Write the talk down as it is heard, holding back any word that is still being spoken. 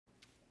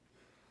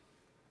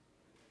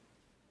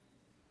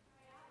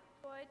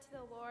to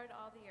the Lord,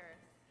 all the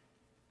earth.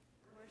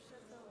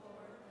 Worship the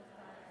Lord with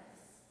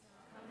gladness.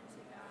 Come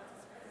into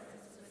God's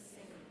presence with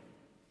singing.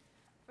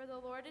 For the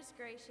Lord is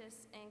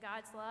gracious, and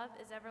God's love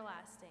is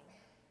everlasting.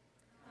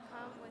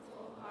 Come with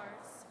full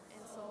hearts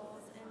and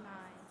souls and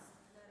minds.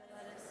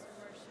 Let us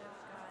worship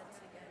God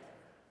together.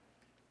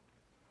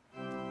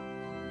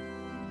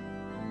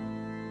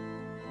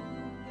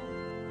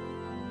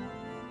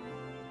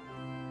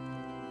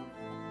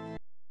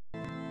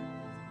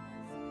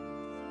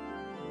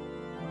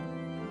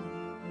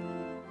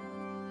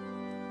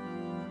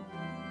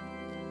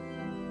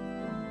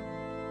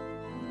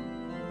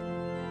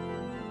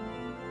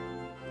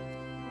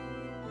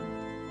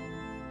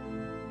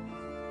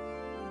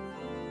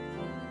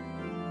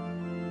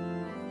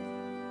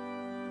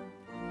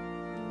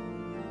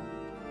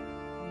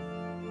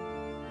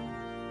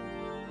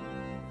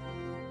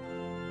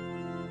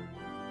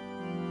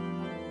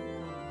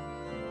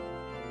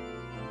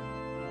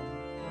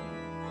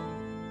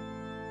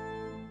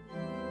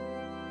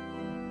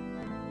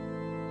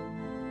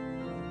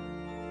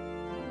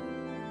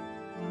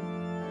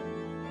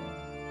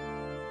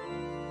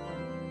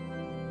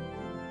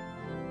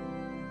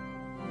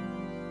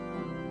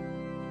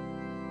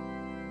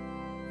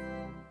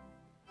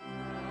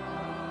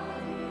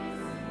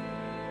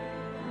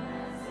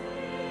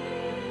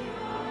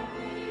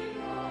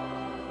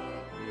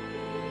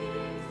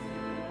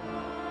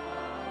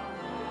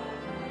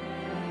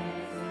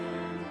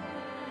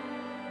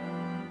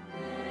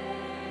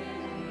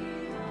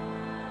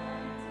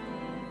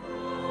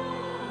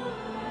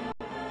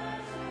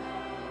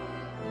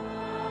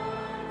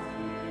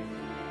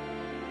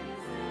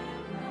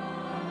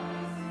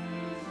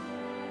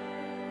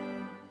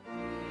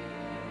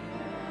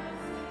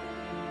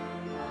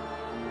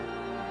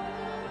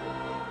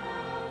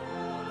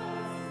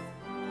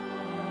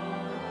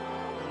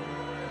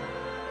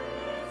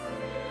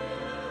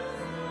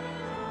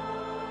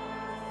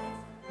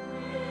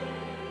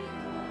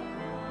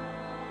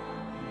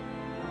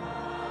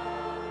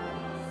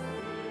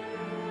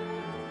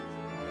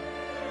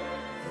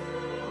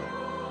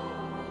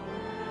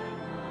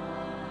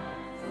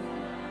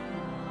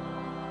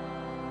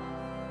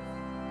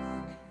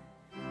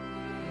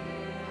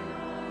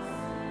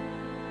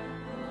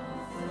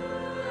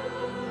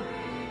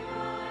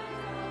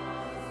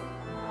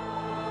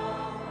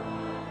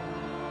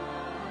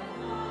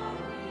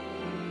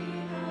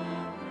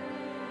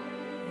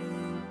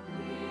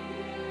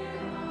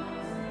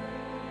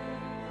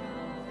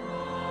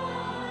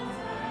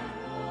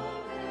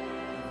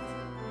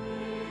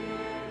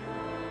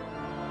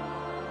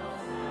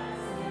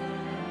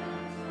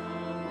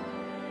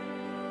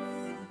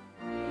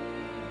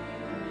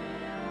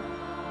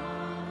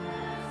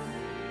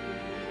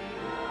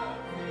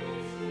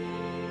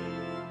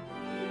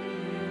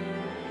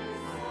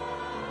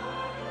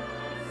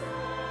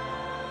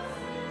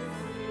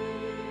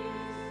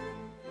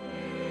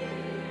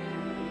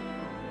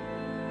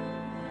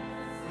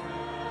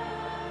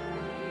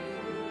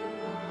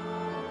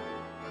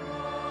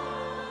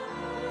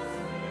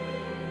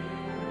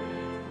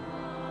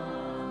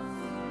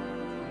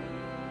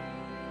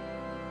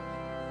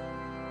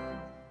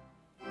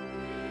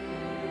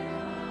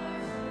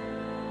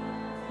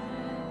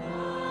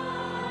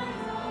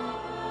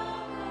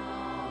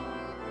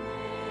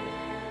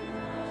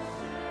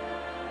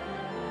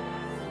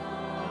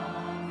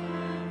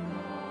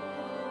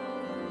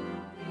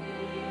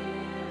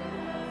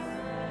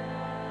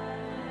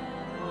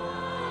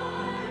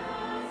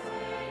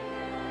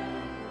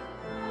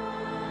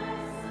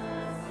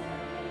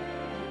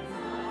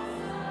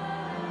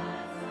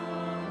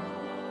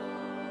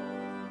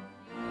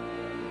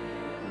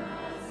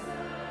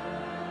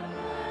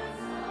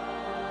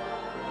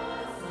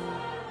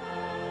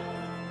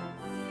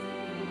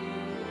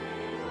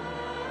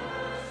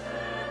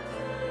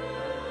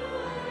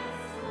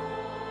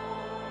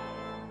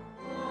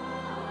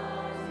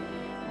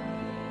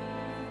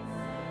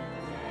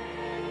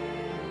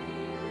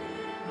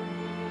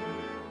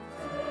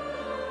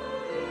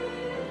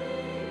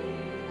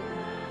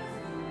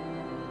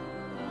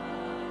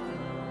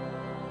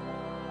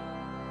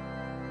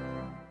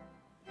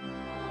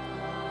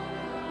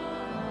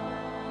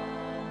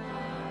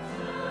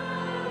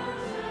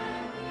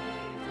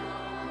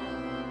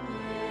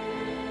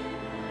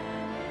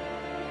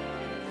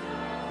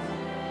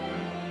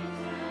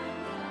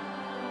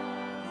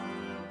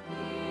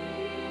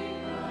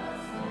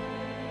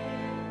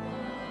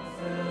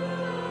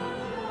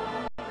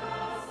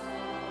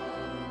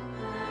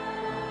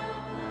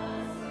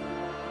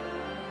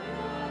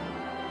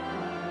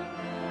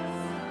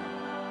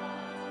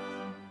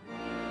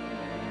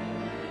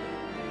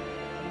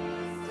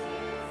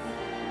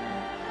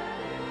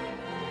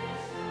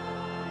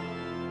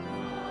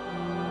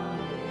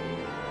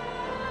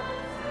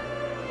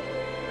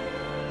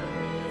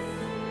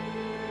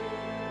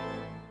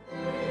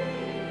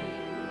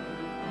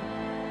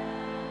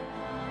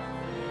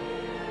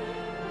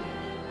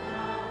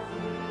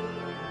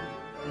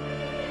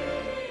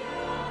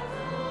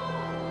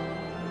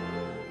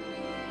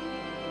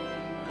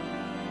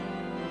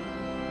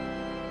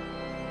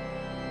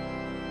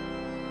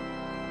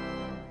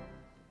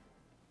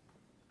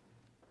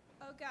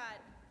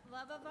 God,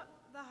 love of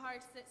the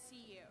hearts that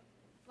see you,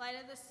 light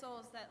of the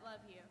souls that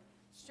love you,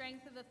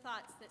 strength of the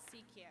thoughts that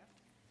seek you.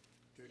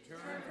 To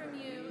turn from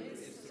you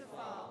is to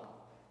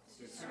fall,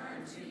 to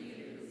turn to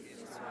you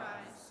is to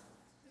rise,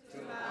 to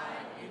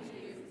abide in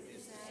you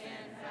is to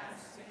stand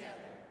fast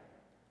together.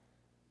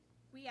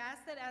 We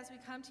ask that as we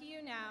come to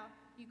you now,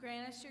 you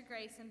grant us your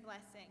grace and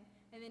blessing.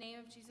 In the name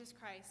of Jesus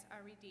Christ,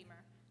 our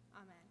Redeemer.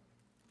 Amen.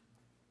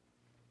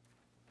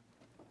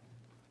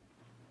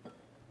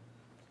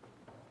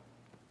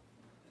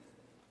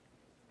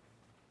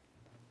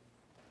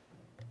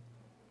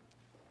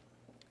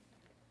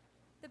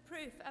 The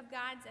proof of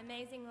God's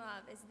amazing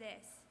love is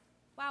this: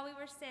 while we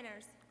were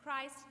sinners,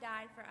 Christ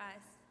died for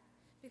us.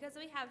 Because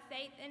we have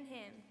faith in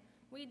him,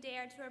 we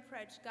dare to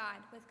approach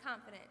God with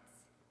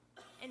confidence.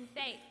 In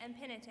faith and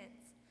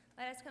penitence,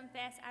 let us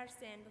confess our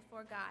sin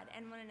before God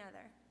and one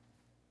another.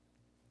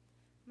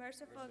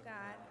 Merciful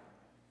God,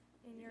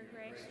 in your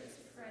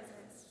gracious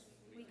presence,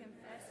 we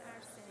confess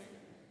our sin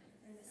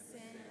and the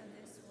sin of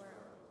this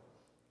world.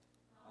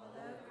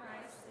 Although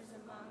Christ is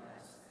among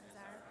us as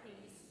our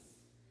peace,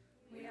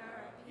 we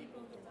are a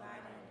people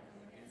divided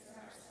against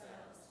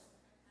ourselves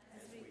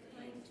as we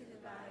cling to the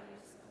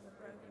values of a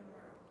broken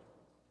world.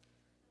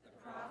 The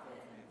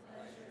profit and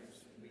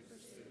pleasures we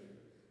pursue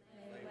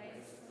lay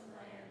waste the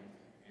land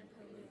and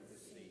pollute the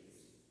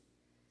seas.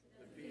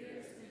 The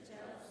fears and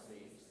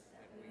jealousies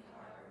that we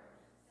harbor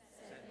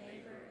set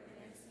neighbor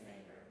against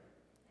neighbor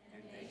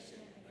and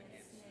nation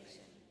against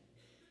nation.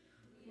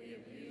 We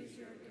abuse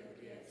your good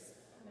gifts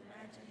of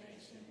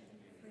imagination and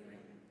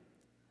freedom,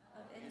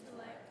 of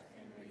intellect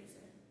and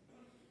reason,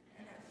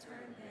 and have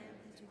turned them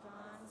into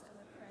bonds of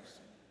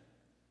oppression.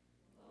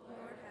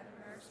 Lord, have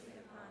mercy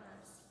upon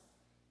us.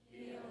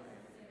 Heal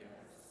and forgive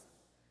us.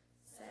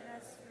 Set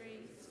us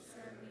free to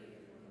serve you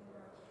in the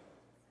world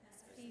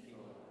as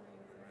people of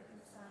your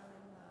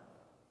reconciling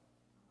love.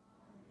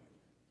 Amen.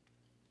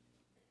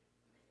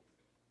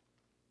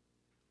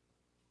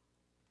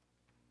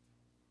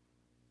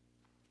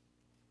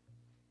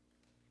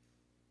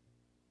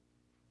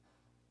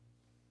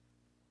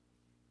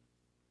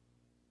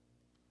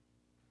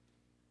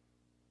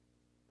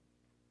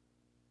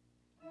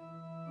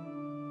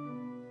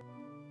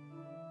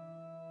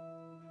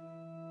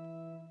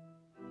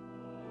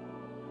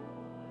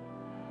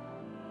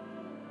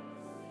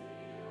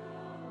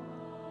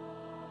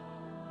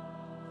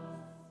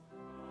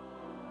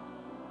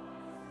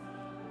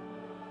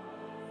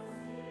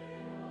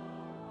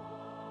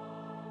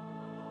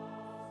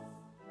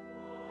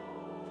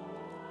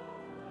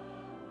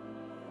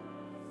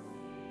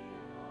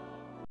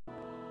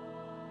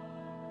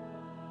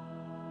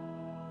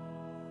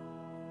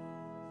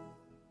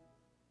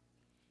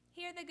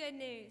 Hear the good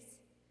news.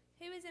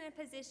 Who is in a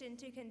position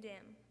to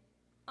condemn?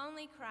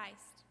 Only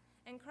Christ,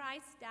 and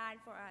Christ died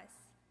for us.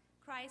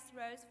 Christ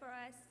rose for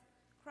us.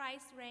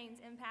 Christ reigns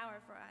in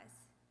power for us.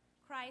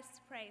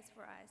 Christ prays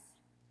for us.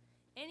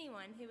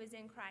 Anyone who is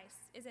in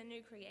Christ is a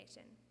new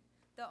creation.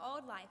 The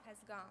old life has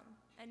gone,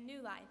 a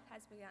new life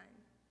has begun.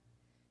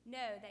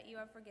 Know that you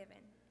are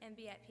forgiven, and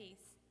be at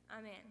peace.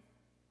 Amen.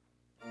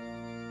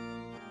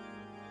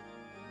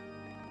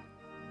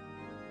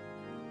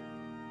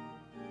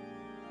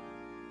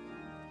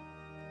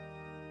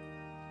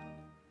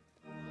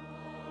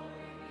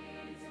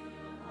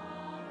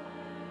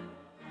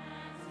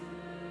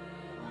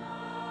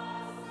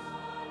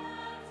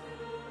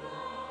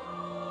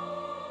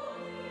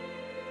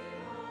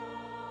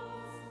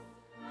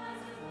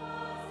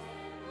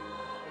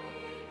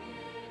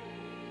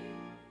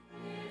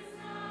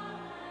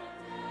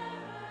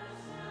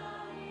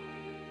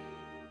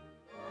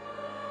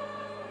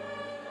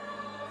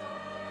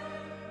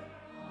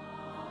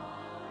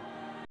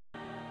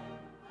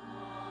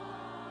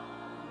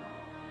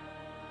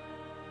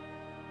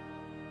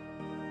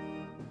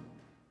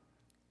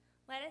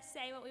 Let us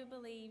say what we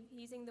believe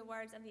using the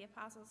words of the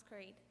Apostles'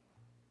 Creed.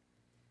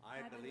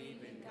 I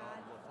believe in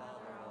God the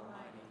Father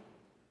Almighty,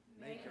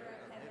 maker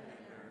of heaven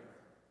and earth,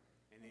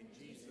 and in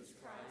Jesus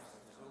Christ,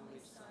 his only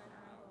Son,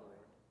 our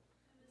Lord,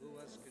 who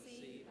was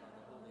conceived by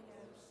the Holy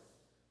Ghost,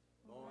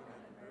 born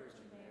of the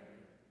Virgin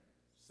Mary,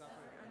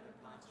 suffered under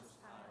Pontius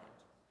Pilate,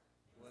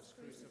 was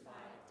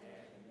crucified,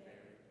 dead, and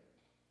buried.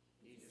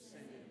 He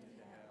descended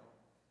into hell.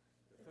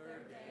 The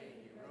third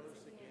day he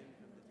rose again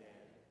from the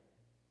dead.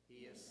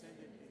 He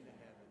ascended into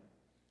heaven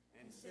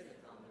and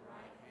sitteth on the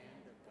right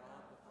hand of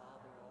God the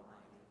Father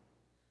Almighty.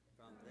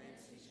 From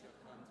thence he shall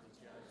come to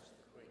judge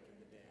the quick and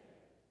the dead.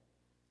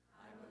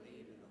 I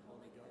believe in the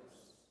Holy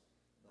Ghost,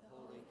 the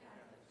Holy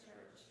Catholic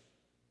Church,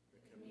 the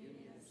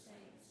communion of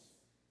saints,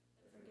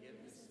 the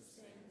forgiveness of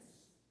sins,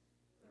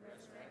 the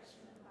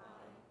resurrection of the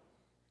body,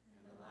 and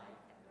the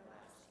life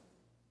everlasting.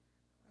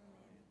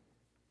 Amen.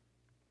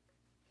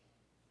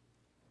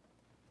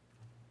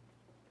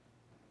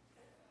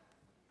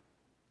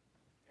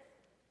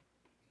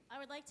 I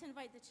would like to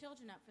invite the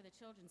children up for the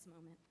children's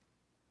moment.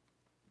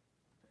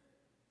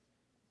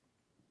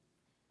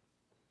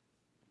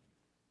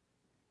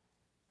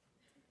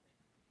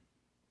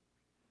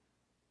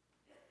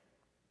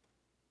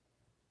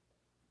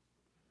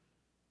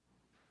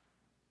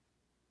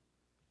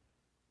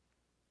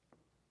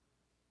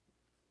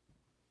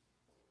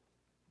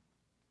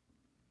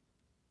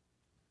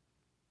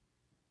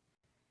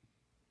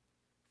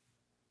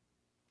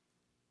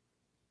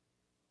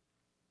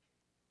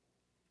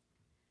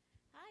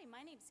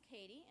 my name's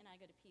Katie, and I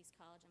go to Peace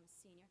College. I'm a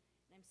senior,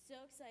 and I'm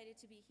so excited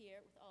to be here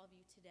with all of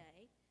you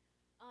today.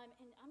 And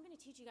I'm going to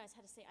teach you guys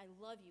how to say I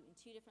love you in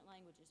 2 different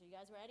languages. Are you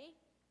guys ready?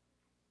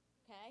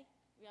 Okay,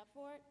 we up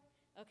for it?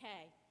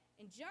 Okay,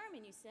 in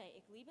German you say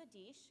ich liebe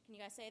dich. Can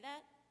you guys say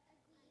that?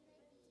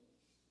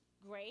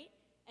 Great.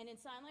 And in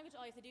sign language,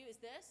 all you have to do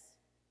is this.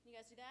 Can you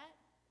guys do that?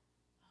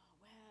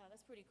 Oh, wow,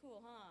 that's pretty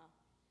cool, huh?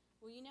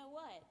 Well, you know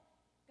what?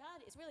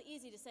 God, it's really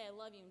easy to say I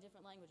love you in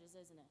different languages,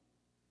 isn't it?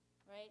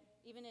 Right?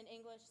 Even in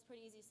English, it's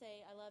pretty easy to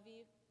say I love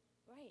you.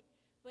 Right.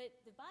 But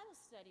the Bible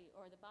study,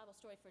 or the Bible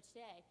story for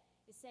today,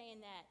 is saying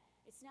that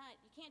it's not,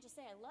 you can't just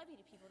say I love you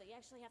to people, that you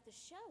actually have to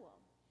show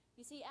them.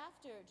 You see,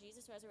 after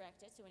Jesus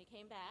resurrected, so when he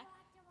came back,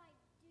 Do I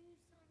do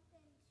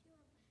something to them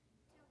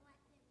to let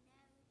them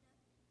know that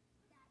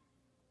you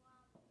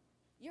love them?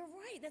 you're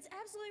right, that's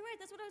absolutely right.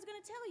 That's what I was going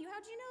to tell you.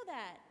 How'd you know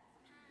that?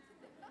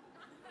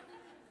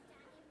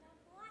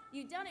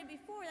 You've done it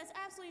before. That's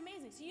absolutely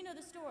amazing. So you know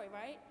the story,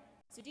 right?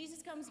 So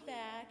Jesus comes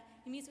back,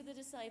 he meets with the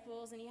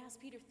disciples, and he asks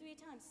Peter 3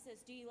 times. He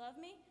says, do you love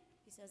me?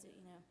 He says it,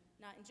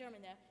 not in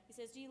German though. He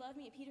says, do you love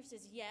me? And Peter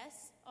says,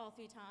 yes, all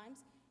 3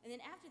 times. And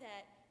then after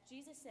that,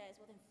 Jesus says,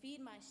 well, then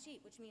feed my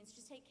sheep, which means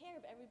just take care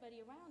of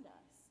everybody around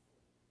us.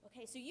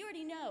 Okay, so you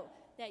already know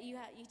that you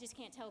just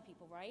can't tell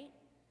people, right?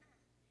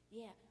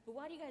 Yeah, but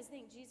why do you guys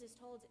think Jesus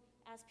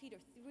asked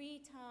Peter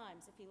 3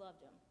 times if he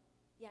loved him?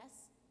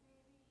 Yes?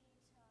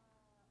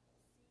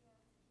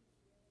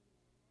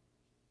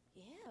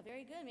 Yeah,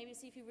 very good. Maybe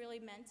see if he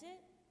really meant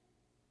it.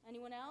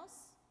 Anyone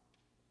else?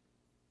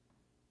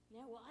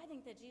 No? Well, I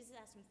think that Jesus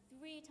asked him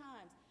 3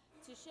 times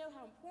to show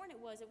how important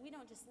it was that we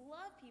don't just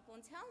love people and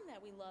tell them that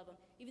we love them,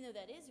 even though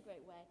that is a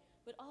great way,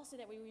 but also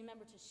that we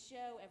remember to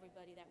show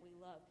everybody that we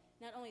love,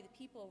 not only the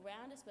people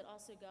around us, but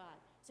also God.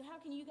 So how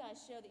can you guys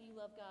show that you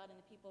love God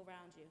and the people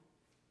around you?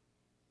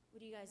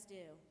 What do you guys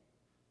do?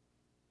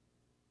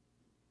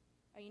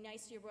 Are you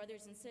nice to your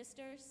brothers and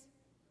sisters?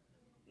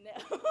 No.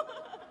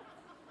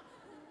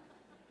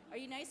 Are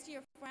you nice to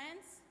your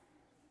friends?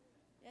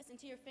 Yes, and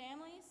to your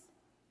families?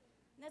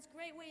 And that's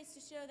great ways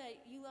to show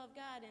that you love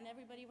God and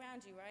everybody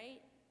around you,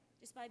 right?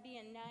 Just by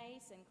being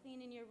nice and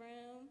cleaning your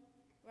room,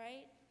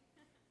 right?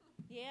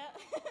 Yeah?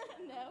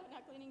 No,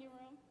 not cleaning your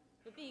room,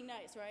 but being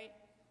nice, right?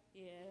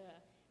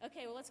 Yeah.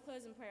 Okay, well, let's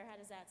close in prayer. How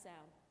does that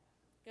sound?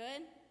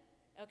 Good?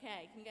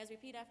 Okay, can you guys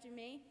repeat after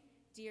me?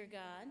 Dear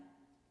God,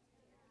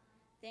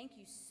 thank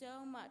you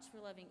so much for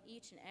loving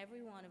each and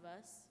every one of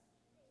us.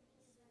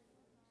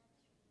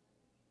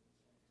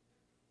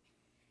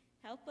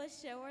 Help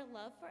us show our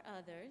love for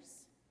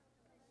others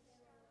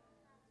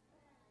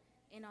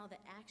in all the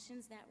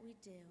actions that we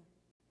do.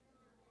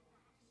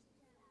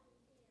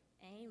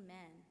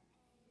 Amen.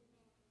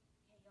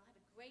 Okay, y'all have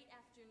a great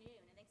afternoon,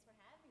 and thanks for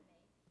having me.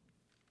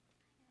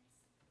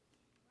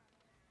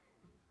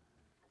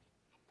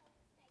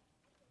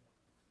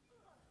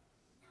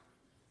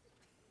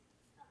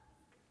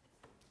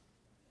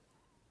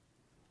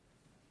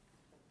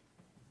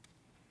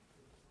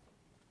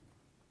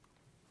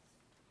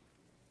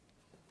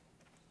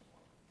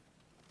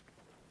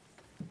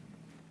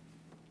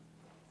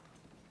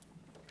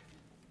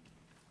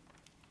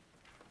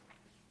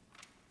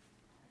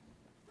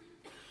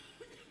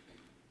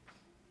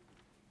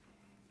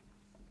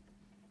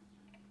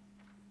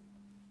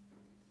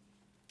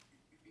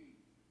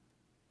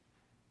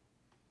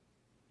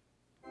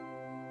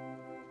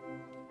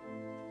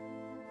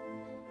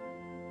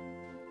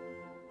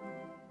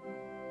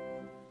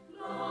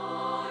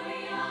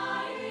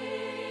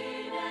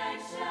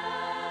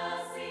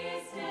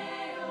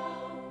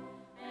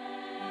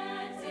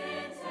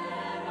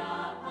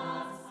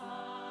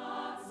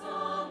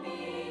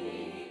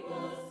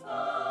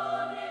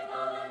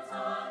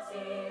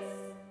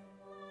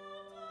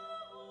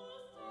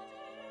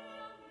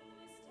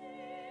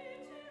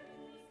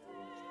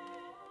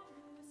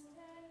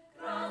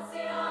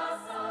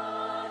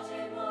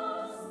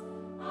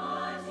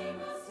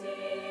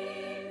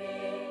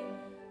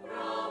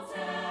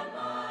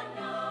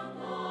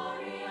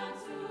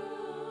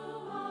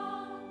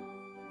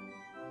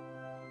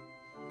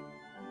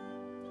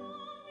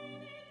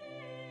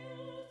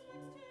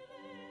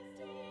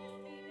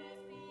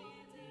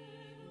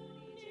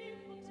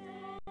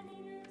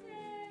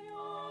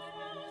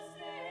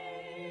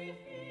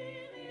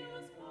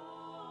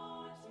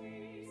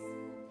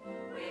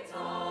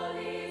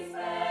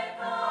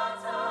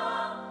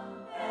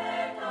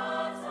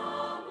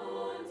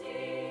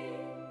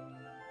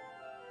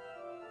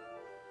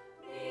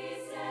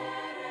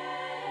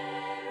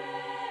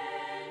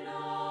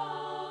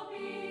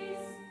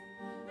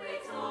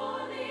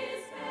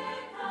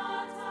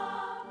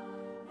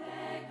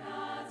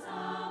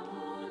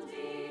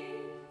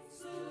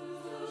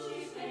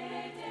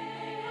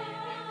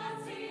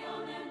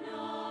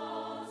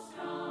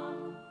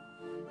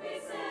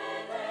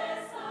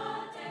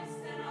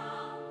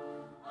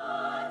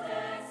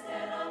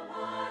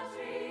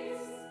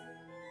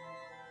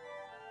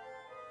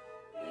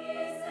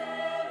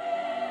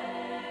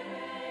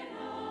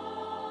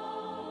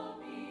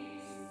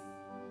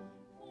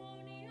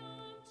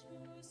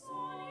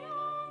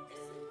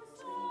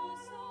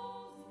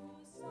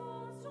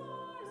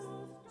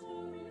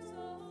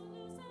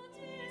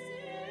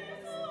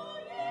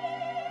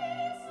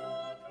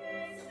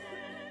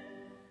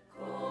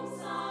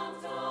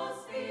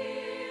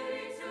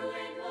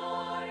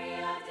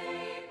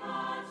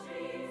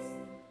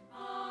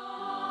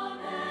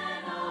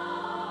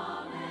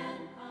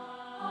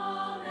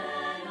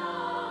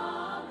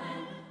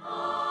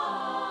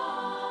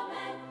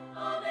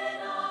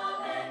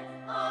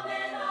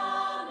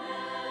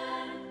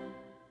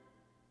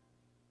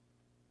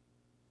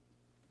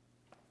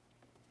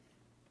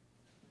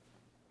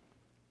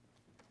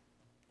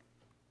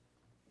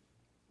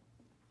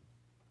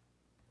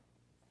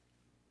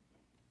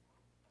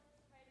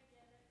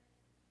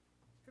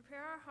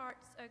 Prepare our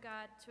hearts, O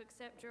God, to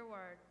accept your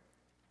word.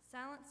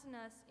 Silence in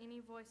us any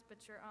voice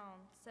but your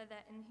own, so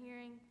that in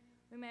hearing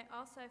we may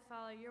also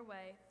follow your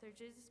way through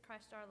Jesus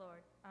Christ our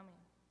Lord. Amen.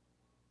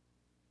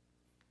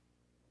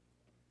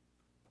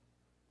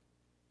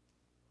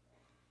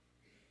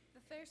 The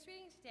first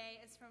reading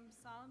today is from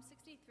Psalm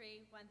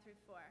 63, 1 through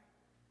 4.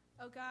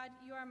 O God,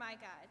 you are my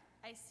God.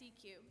 I seek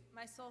you.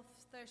 My soul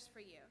thirsts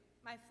for you.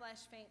 My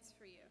flesh faints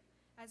for you,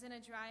 as in a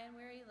dry and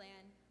weary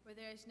land where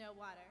there is no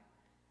water.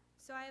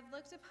 So I have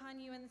looked upon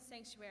you in the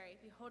sanctuary,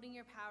 beholding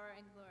your power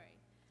and glory.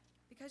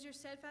 Because your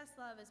steadfast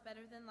love is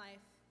better than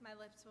life, my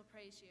lips will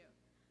praise you.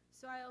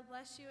 So I will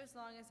bless you as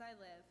long as I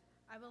live.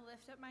 I will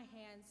lift up my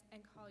hands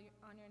and call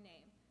on your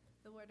name.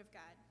 The word of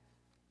God.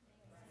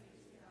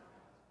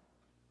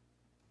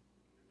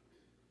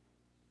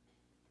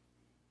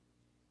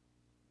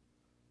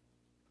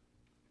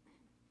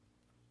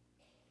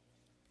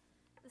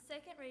 The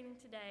second reading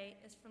today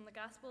is from the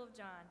Gospel of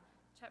John,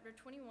 chapter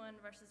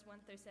 21, verses 1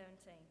 through 17.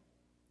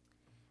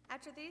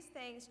 After these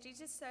things,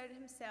 Jesus showed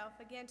himself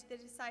again to the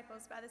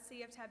disciples by the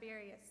Sea of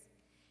Tiberias.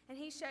 And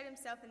he showed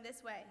himself in this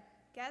way.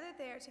 Gathered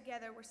there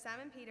together were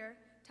Simon Peter,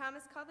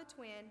 Thomas called the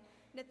twin,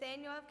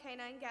 Nathanael of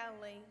Cana in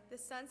Galilee, the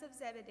sons of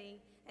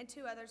Zebedee, and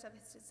 2 others of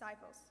his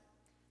disciples.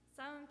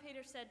 Simon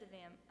Peter said to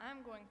them, I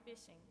am going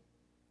fishing.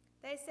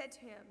 They said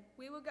to him,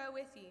 We will go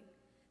with you.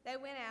 They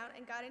went out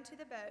and got into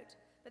the boat,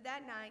 but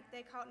that night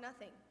they caught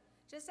nothing.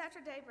 Just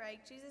after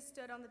daybreak, Jesus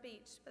stood on the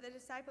beach, but the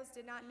disciples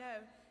did not know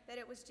that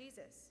it was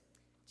Jesus.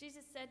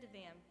 Jesus said to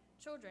them,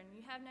 Children,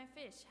 you have no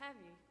fish, have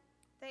you?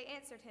 They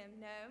answered him,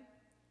 No.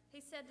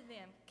 He said to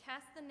them,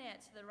 Cast the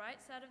net to the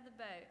right side of the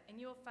boat, and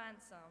you will find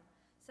some.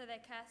 So they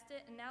cast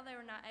it, and now they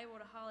were not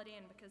able to haul it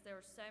in because there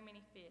were so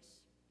many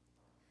fish.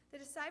 The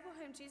disciple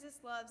whom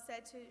Jesus loved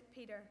said to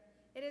Peter,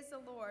 It is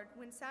the Lord.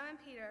 When Simon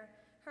Peter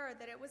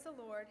heard that it was the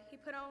Lord, he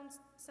put on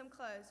some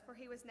clothes, for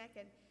he was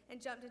naked,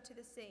 and jumped into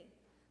the sea.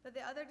 But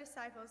the other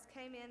disciples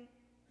came in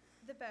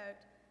the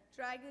boat,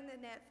 dragging the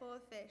net full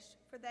of fish,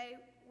 for they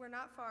were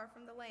not far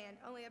from the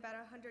land, only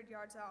about 100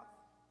 yards off.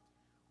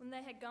 When they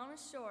had gone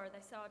ashore,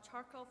 they saw a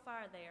charcoal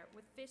fire there,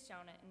 with fish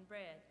on it and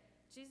bread.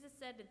 Jesus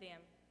said to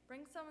them,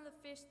 Bring some of the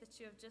fish that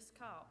you have just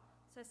caught.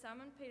 So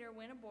Simon Peter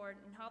went aboard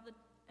and hauled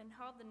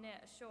the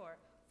net ashore,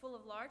 full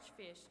of large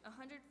fish,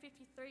 153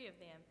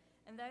 of them,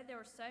 and though there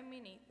were so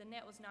many, the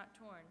net was not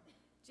torn.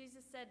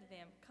 Jesus said to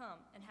them, Come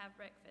and have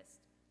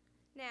breakfast.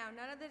 Now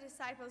none of the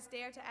disciples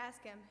dared to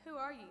ask him, Who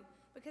are you?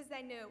 Because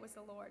they knew it was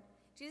the Lord.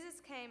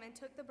 Jesus came and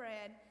took the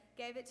bread,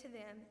 gave it to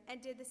them,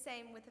 and did the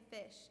same with the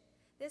fish.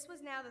 This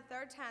was now the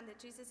 3rd time that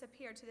Jesus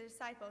appeared to the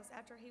disciples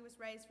after he was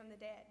raised from the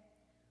dead.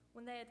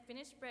 When they had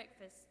finished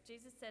breakfast,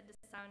 Jesus said to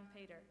Simon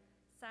Peter,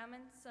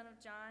 Simon, son of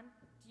John,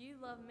 do you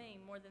love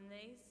me more than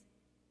these?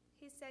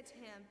 He said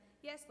to him,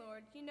 Yes,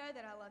 Lord, you know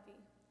that I love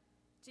you.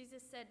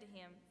 Jesus said to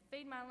him,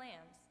 Feed my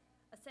lambs.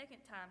 A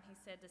second time he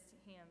said to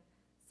him,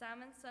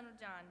 Simon, son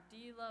of John, do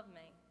you love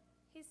me?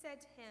 He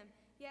said to him,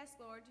 Yes,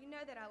 Lord, you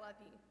know that I love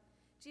you.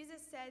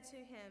 Jesus said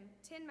to him,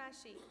 Tend my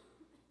sheep.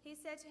 He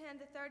said to him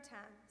the 3rd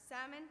time,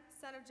 Simon,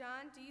 son of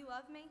John, do you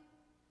love me?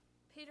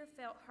 Peter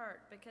felt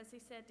hurt because he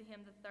said to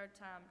him the 3rd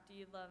time, Do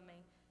you love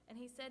me? And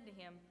he said to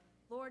him,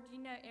 Lord,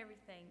 you know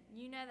everything.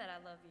 You know that I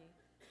love you.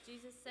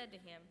 Jesus said to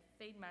him,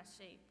 Feed my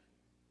sheep.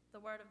 The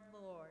word of the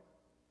Lord.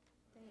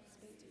 Thanks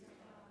be to God.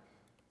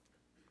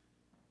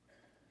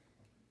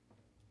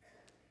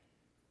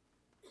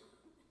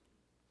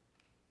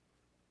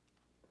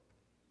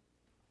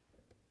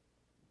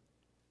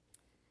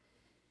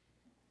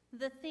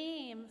 The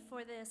theme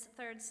for this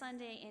 3rd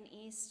Sunday in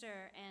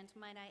Easter, and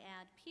might I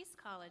add, Peace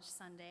College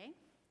Sunday,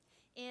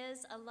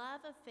 is a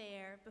love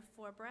affair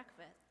before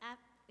breakfast.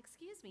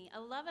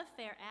 A love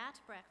affair at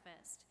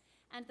breakfast.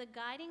 And the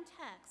guiding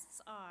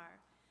texts are,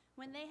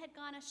 when they had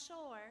gone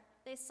ashore,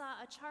 they saw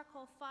a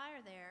charcoal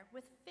fire there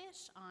with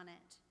fish on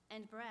it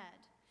and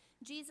bread.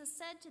 Jesus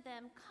said to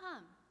them,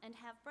 Come and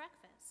have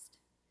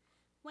breakfast.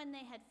 When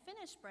they had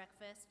finished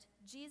breakfast,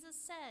 Jesus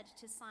said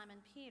to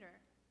Simon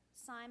Peter,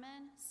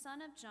 Simon,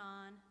 son of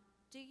John,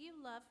 do you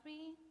love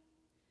me?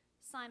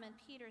 Simon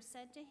Peter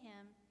said to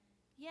him,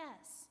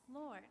 Yes,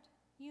 Lord,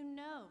 you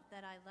know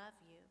that I love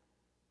you.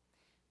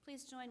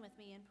 Please join with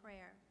me in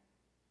prayer.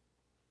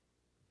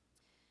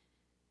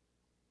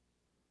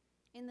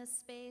 In the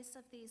space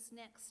of these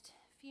next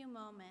few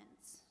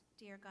moments,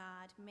 dear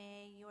God,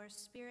 may your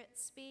Spirit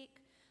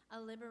speak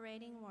a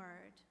liberating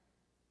word.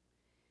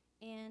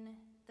 In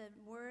the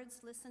words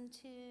listened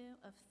to,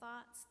 of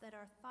thoughts that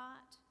are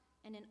thought,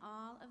 and in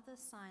all of the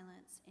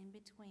silence in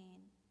between.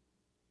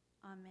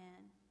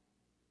 Amen.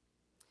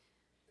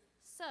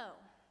 So,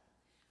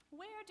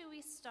 where do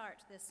we start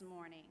this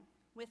morning?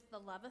 With the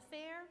love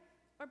affair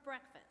or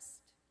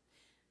breakfast?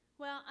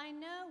 Well, I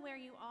know where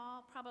you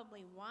all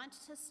probably want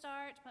to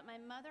start, but my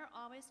mother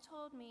always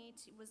told me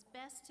it was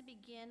best to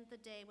begin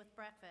the day with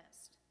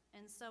breakfast.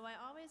 And so I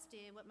always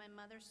do what my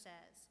mother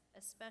says,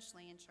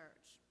 especially in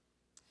church.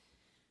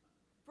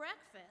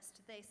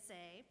 Breakfast, they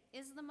say,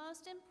 is the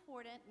most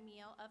important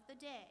meal of the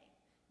day.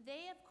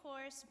 They, of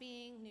course,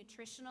 being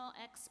nutritional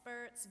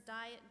experts,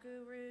 diet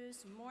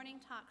gurus, morning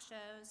talk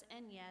shows,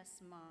 and yes,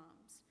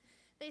 moms.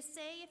 They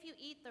say if you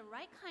eat the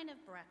right kind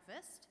of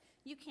breakfast,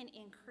 you can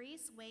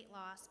increase weight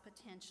loss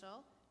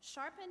potential,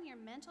 sharpen your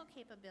mental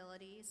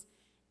capabilities,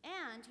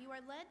 and you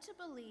are led to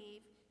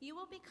believe you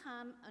will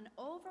become an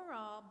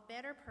overall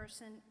better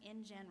person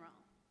in general.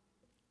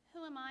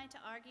 Who am I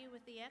to argue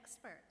with the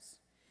experts?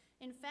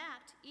 In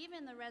fact,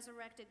 even the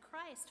resurrected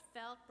Christ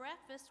felt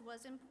breakfast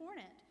was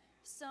important,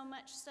 so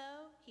much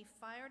so he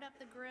fired up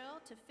the grill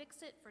to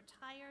fix it for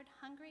tired,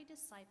 hungry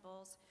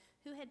disciples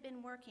who had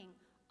been working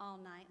all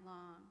night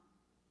long.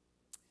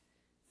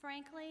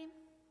 Frankly,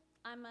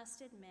 I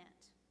must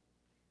admit,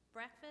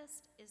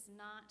 breakfast is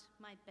not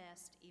my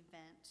best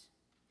event.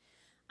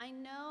 I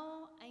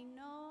know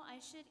I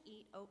should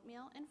eat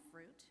oatmeal and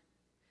fruit,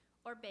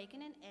 or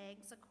bacon and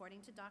eggs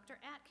according to Dr.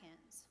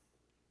 Atkins,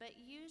 but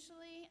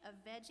usually a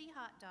veggie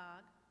hot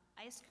dog,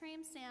 ice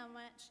cream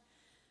sandwich,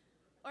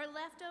 or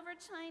leftover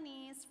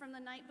Chinese from the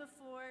night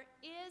before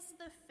is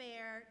the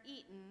fare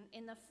eaten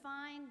in the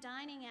fine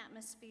dining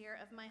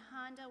atmosphere of my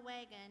Honda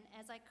wagon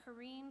as I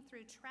careen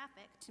through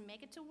traffic to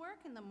make it to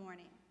work in the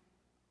morning.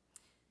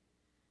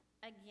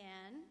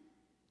 Again,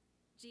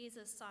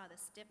 Jesus saw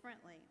this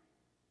differently.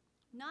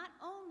 Not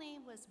only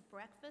was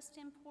breakfast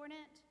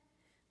important,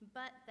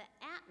 but the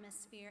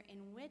atmosphere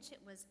in which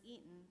it was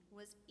eaten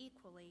was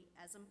equally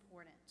as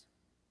important.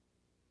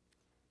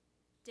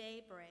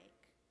 Daybreak.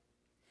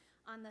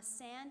 On the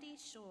sandy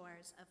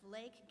shores of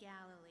Lake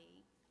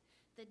Galilee,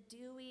 the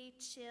dewy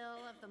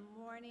chill of the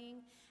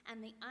morning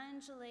and the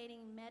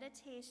undulating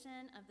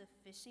meditation of the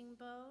fishing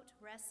boat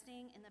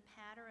resting in the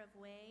patter of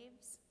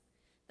waves,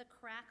 the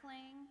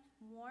crackling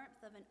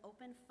warmth of an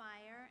open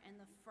fire and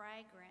the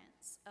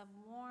fragrance of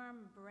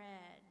warm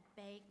bread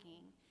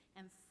baking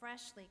and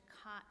freshly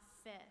caught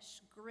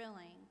fish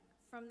grilling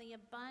from the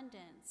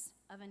abundance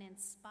of an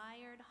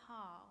inspired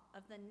haul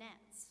of the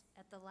nets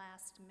at the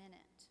last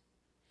minute.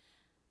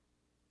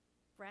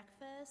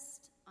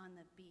 Breakfast on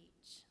the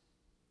beach.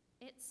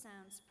 It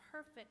sounds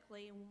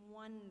perfectly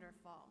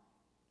wonderful.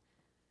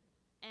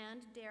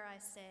 And dare I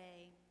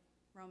say,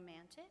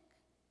 romantic?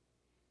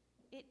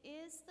 It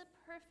is the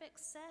perfect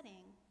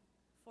setting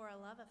for a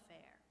love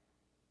affair.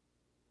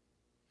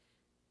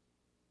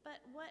 But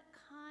what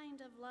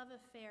kind of love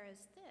affair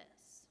is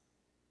this?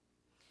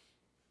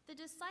 The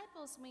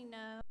disciples, we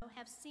know,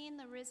 have seen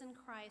the risen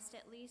Christ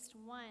at least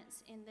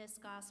once in this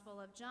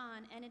Gospel of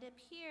John, and it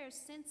appears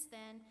since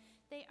then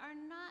they are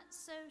not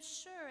so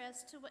sure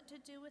as to what to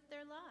do with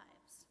their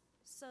lives.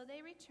 So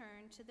they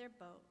return to their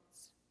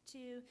boats,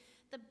 to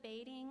the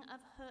baiting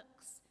of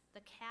hooks,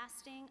 the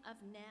casting of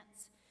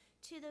nets,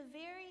 to the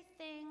very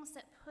things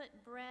that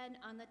put bread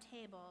on the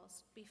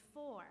tables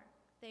before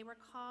they were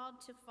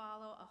called to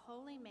follow a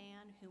holy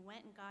man who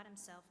went and got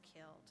himself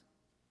killed.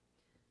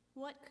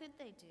 What could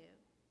they do?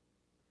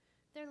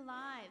 Their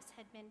lives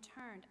had been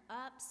turned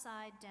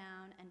upside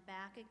down and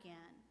back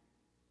again.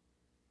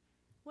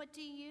 What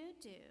do you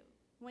do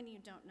when you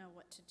don't know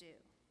what to do?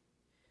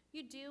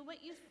 You do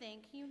what you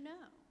think you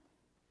know.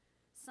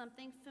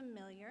 Something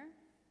familiar,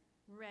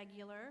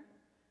 regular,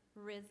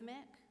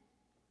 rhythmic,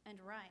 and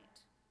right.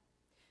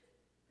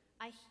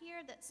 I hear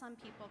that some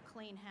people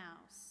clean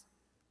house.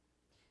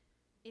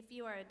 If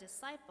you are a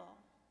disciple,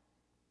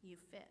 you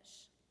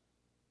fish.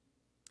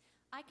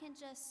 I can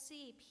just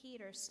see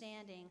Peter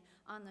standing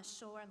on the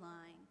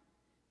shoreline,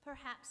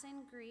 perhaps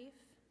in grief,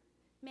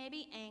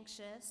 maybe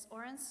anxious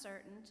or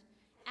uncertain,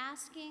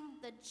 asking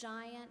the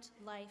giant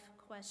life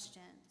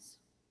questions.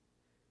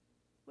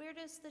 Where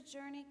does the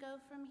journey go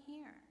from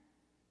here?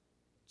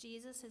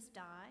 Jesus has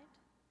died.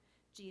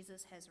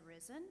 Jesus has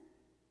risen.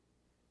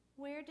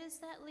 Where does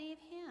that leave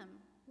him?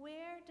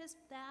 Where does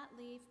that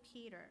leave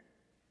Peter?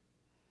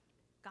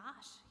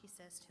 Gosh, he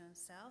says to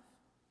himself,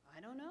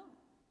 I don't know.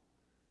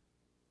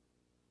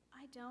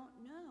 I don't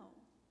know.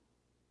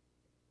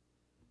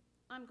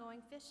 I'm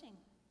going fishing.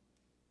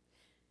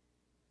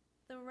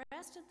 The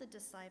rest of the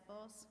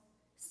disciples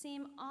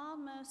seem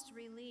almost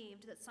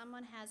relieved that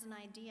someone has an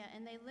idea,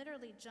 and they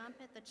literally jump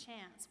at the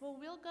chance. Well,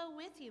 we'll go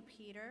with you,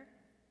 Peter.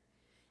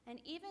 And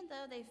even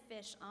though they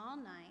fish all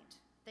night,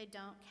 they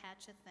don't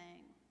catch a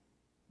thing.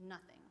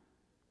 Nothing.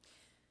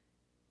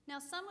 Now,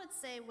 some would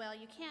say, well,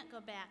 you can't go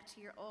back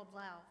to your old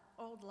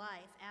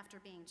life after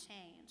being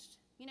changed.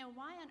 You know,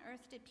 why on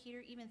earth did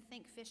Peter even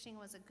think fishing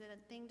was a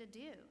good thing to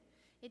do?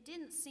 It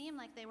didn't seem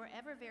like they were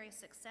ever very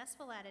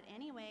successful at it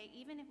anyway,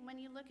 even when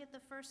you look at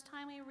the first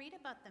time we read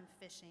about them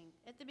fishing,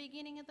 at the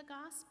beginning of the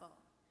gospel.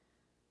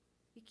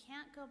 You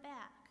can't go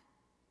back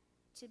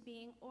to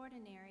being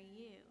ordinary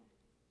you.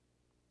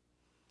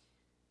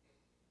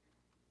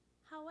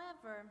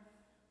 However,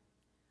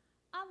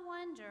 I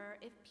wonder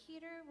if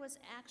Peter was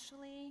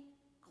actually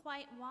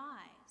quite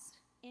wise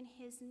in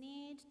his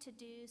need to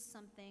do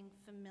something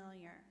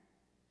familiar.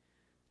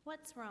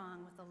 What's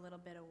wrong with a little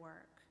bit of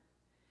work?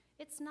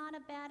 It's not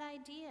a bad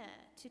idea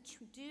to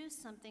do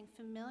something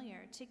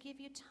familiar, to give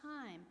you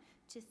time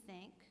to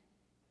think,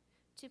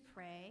 to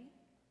pray,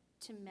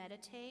 to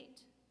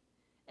meditate,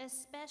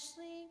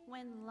 especially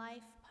when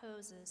life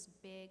poses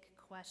big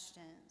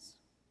questions.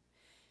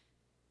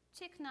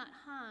 Thich Nhat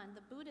Hanh,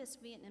 the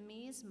Buddhist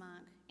Vietnamese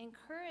monk,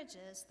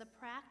 encourages the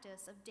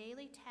practice of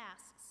daily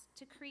tasks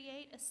to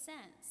create a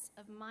sense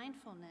of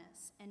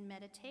mindfulness and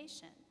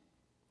meditation.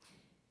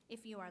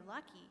 If you are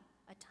lucky,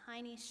 a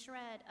tiny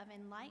shred of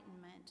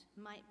enlightenment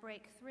might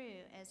break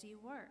through as you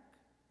work.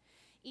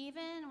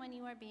 Even when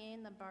you are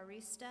being the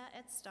barista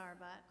at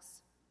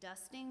Starbucks,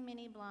 dusting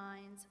mini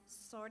blinds,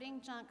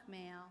 sorting junk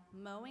mail,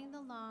 mowing the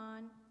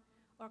lawn,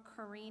 or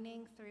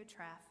careening through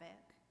traffic.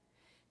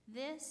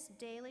 This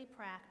daily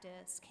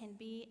practice can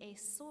be a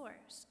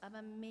source of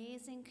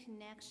amazing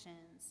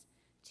connections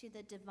to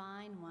the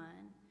Divine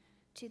One,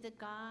 to the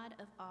God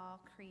of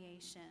all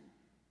creation.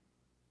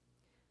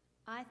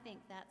 I think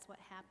that's what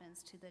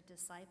happens to the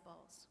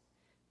disciples.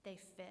 They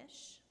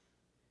fish,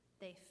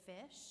 they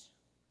fish,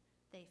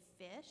 they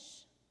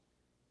fish,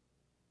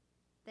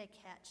 they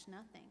catch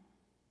nothing.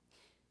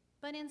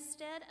 But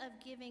instead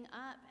of giving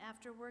up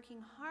after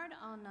working hard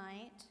all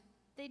night,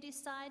 they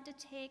decide to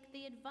take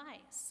the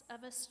advice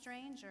of a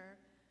stranger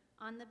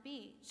on the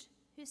beach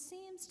who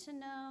seems to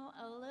know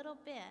a little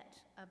bit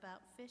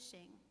about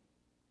fishing.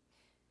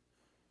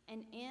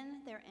 And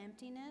in their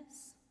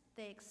emptiness,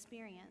 they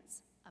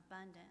experience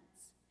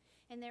abundance.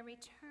 In their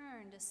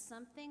return to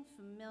something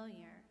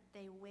familiar,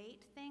 they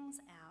wait things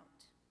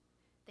out,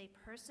 they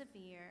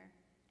persevere,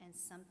 and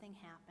something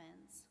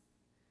happens.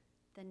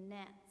 The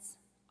nets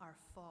are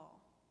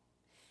full.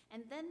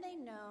 And then they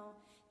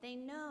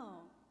know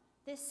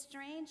this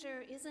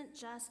stranger isn't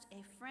just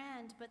a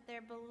friend, but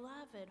their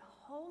beloved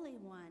Holy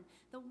One,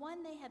 the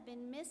one they have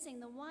been missing,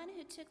 the one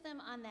who took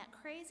them on that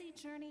crazy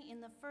journey in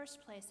the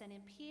first place. And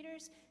in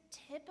Peter's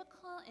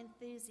typical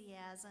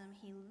enthusiasm,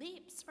 he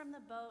leaps from the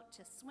boat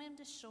to swim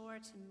to shore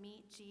to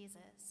meet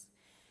Jesus.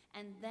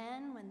 And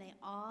then when they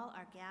all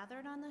are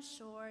gathered on the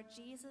shore,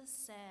 Jesus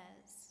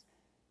says,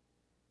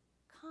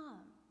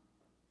 "Come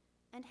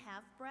and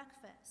have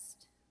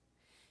breakfast."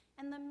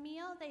 And the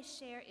meal they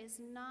share is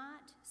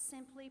not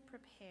simply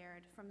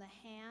prepared from the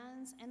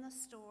hands and the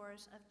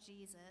stores of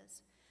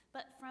Jesus,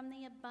 but from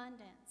the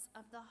abundance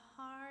of the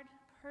hard,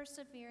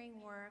 persevering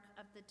work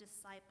of the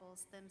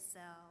disciples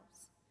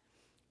themselves.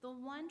 The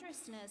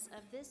wondrousness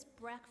of this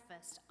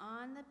breakfast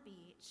on the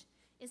beach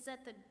is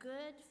that the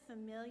good,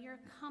 familiar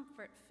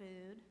comfort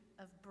food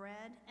of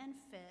bread and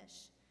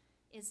fish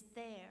is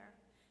there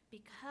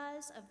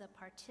because of the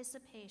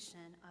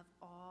participation of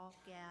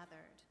all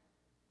gathered.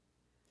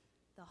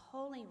 The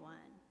Holy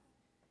One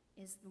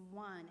is the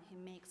one who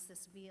makes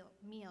this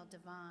meal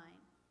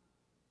divine,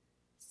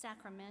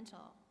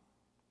 sacramental,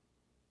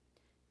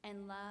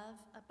 and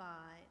love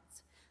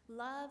abides.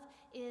 Love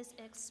is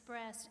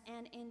expressed,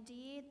 and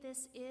indeed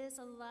this is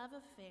a love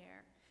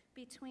affair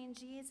between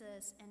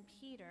Jesus and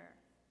Peter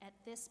at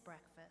this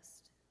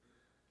breakfast.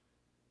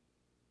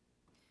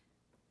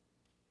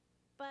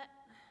 But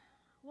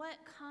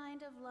what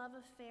kind of love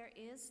affair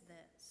is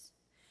this?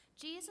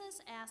 Jesus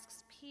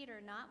asks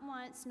Peter not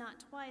once, not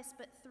twice,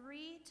 but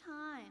 3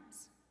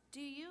 times, "Do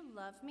you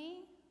love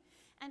me?"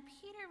 And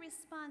Peter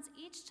responds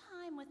each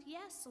time with,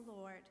 "Yes,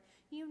 Lord,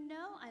 you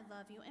know I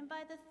love you." And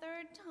by the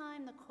 3rd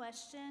time, the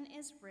question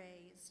is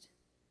raised.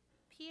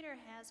 Peter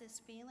has his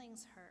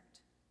feelings hurt.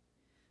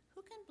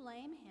 Who can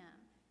blame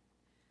him?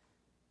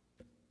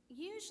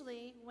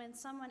 Usually, when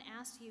someone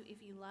asks you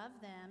if you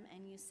love them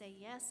and you say,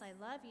 "Yes, I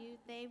love you,"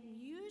 they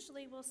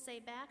usually will say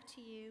back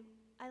to you,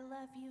 "I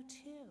love you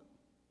too."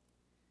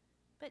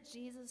 But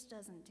Jesus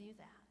doesn't do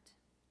that.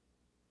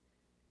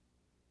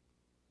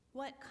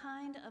 What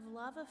kind of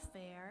love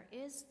affair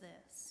is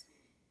this?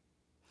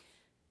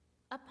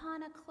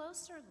 Upon a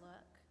closer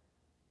look,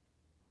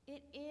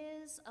 it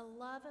is a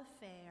love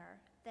affair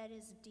that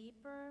is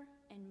deeper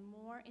and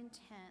more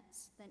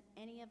intense than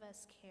any of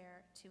us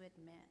care to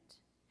admit.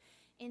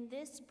 In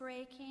this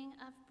breaking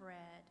of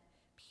bread,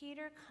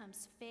 Peter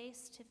comes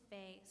face to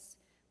face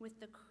with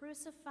the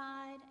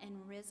crucified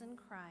and risen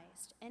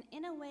Christ, and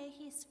in a way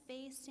he's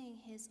facing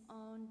his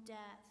own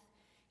death.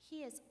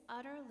 He is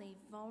utterly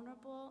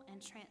vulnerable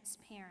and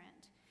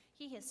transparent.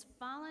 He has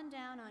fallen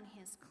down on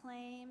his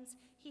claims,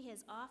 he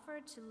has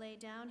offered to lay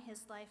down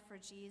his life for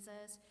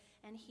Jesus,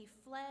 and he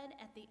fled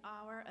at the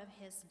hour of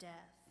his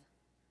death.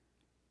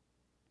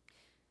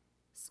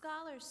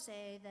 Scholars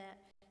say that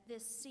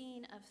this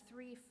scene of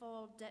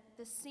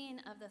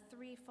the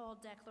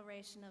threefold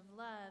declaration of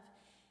love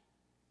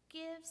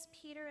gives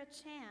Peter a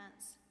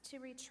chance to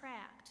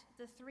retract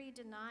the 3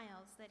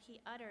 denials that he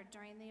uttered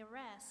during the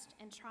arrest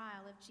and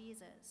trial of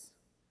Jesus.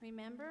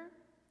 Remember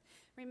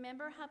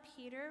how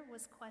Peter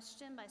was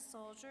questioned by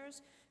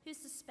soldiers who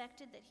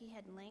suspected that he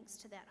had links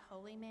to that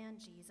holy man,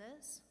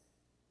 Jesus?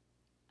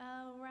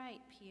 Oh,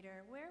 right,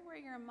 Peter, where were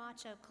your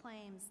macho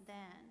claims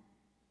then?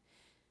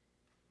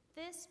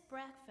 This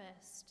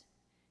breakfast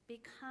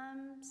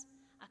becomes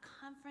a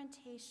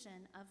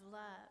confrontation of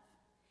love.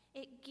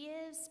 It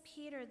gives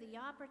Peter the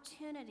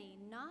opportunity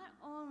not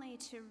only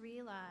to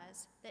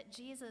realize that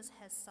Jesus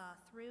has saw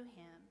through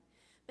him,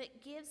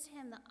 but gives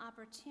him the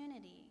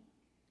opportunity,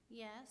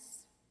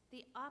 yes,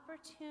 the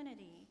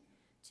opportunity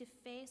to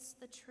face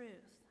the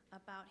truth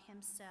about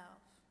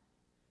himself.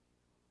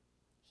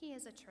 He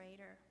is a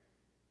traitor.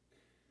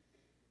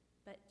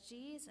 But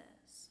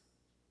Jesus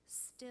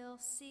still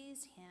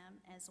sees him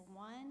as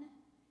one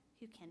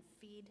who can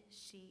feed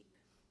sheep.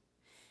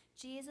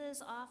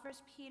 Jesus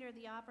offers Peter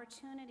the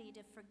opportunity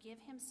to forgive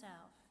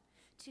himself,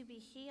 to be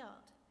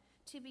healed,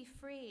 to be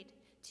freed,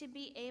 to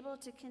be able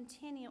to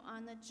continue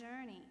on the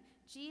journey.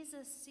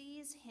 Jesus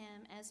sees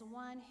him as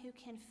one who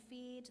can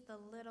feed the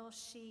little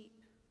sheep.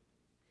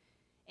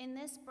 In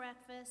this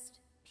breakfast,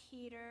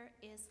 Peter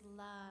is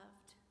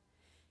loved.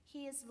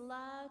 He is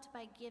loved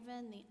by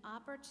given the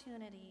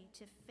opportunity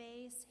to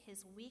face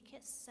his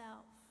weakest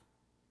self,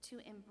 to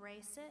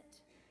embrace it,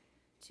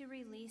 to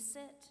release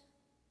it,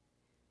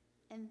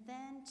 and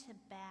then to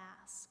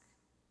bask.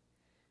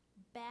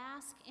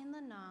 Bask in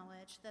the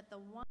knowledge that the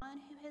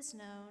one who has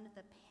known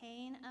the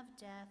pain of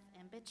death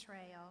and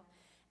betrayal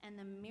and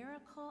the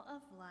miracle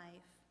of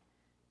life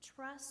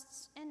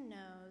trusts and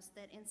knows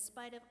that in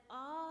spite of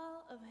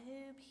all of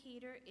who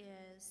Peter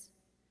is,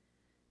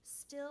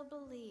 still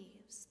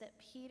believes that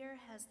Peter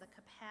has the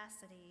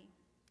capacity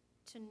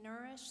to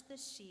nourish the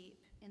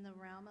sheep in the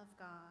realm of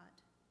God.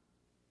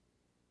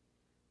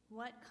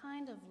 What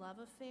kind of love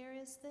affair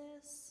is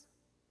this?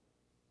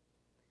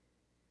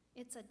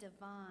 It's a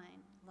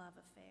divine love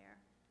affair.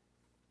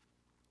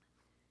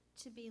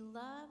 To be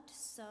loved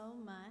so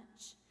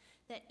much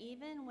that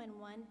even when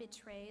one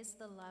betrays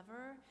the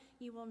lover,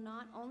 you will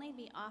not only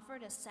be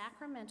offered a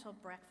sacramental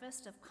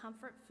breakfast of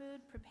comfort food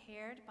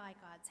prepared by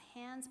God's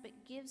hands, but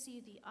gives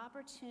you the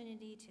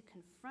opportunity to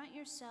confront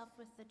yourself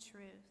with the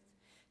truth,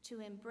 to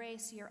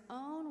embrace your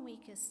own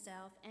weakest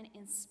self, and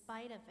in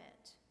spite of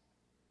it,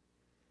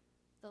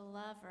 the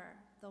lover,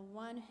 the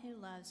one who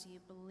loves you,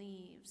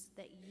 believes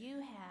that you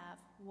have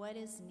what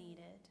is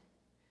needed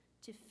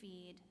to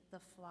feed the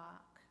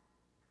flock.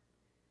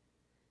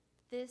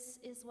 This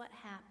is what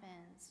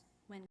happens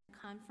when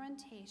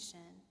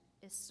confrontation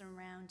is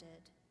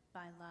surrounded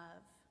by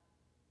love.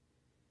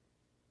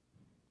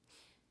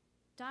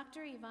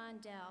 Dr. Yvonne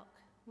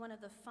Delk, one of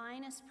the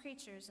finest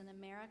preachers in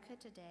America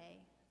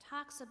today,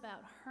 talks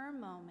about her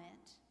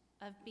moment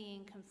of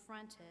being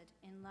confronted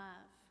in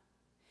love.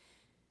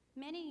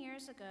 Many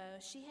years ago,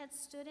 she had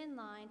stood in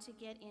line to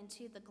get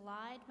into the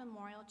Glide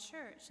Memorial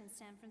Church in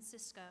San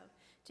Francisco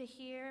to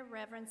hear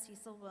Reverend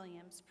Cecil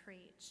Williams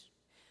preach.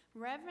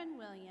 Reverend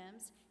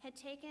Williams had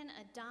taken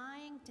a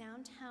dying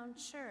downtown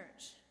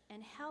church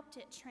and helped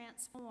it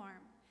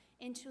transform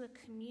into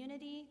a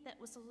community that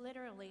was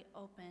literally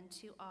open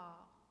to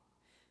all.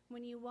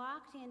 When you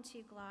walked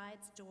into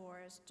Glide's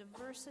doors,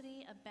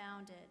 diversity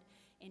abounded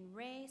in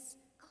race,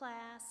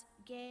 class,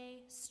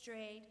 gay,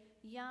 straight,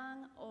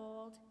 young,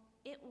 old.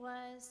 It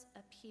was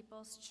a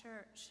people's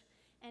church,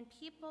 and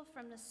people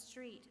from the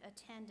street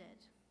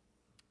attended.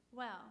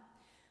 Well,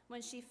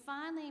 when she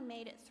finally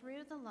made it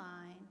through the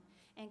line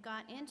and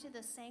got into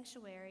the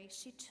sanctuary,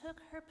 she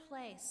took her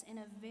place in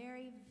a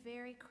very,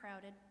 very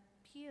crowded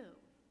pew.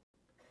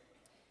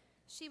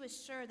 She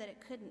was sure that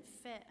it couldn't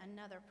fit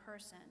another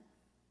person.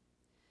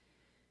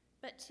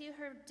 But to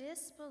her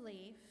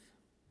disbelief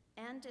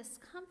and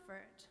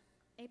discomfort,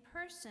 a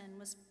person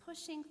was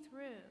pushing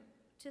through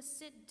to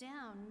sit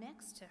down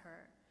next to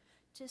her,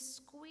 to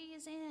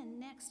squeeze in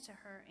next to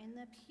her in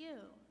the pew.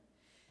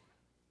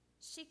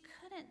 She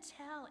couldn't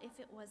tell if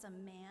it was a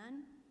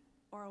man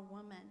or a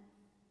woman.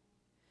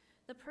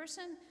 The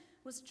person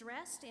was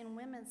dressed in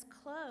women's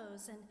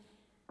clothes, and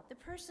the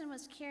person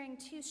was carrying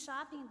 2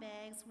 shopping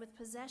bags with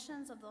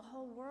possessions of the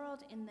whole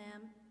world in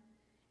them.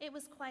 It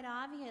was quite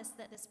obvious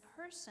that this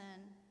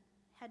person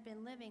had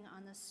been living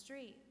on the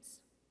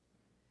streets.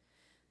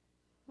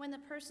 When the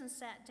person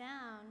sat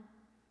down,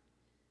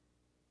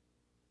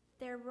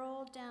 their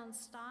rolled down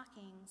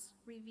stockings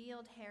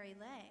revealed hairy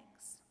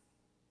legs.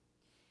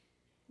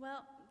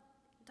 Well,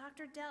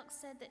 Dr. Delk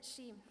said that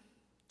she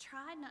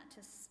tried not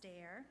to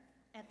stare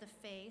at the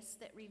face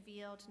that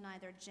revealed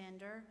neither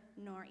gender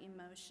nor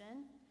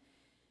emotion.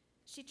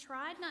 She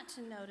tried not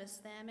to notice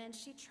them, and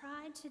she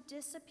tried to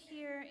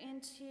disappear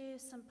into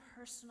some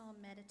personal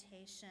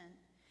meditation.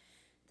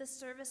 The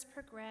service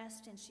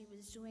progressed, and she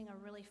was doing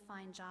a really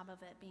fine job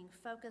of it, being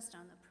focused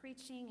on the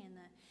preaching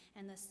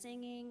and the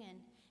singing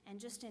and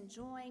just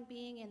enjoying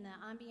being in the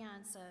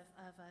ambiance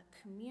of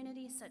a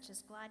community such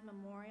as Glide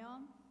Memorial,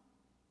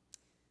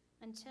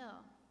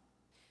 until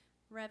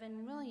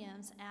Reverend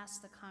Williams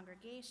asked the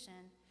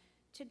congregation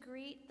to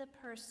greet the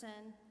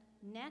person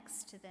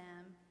next to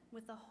them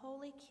with a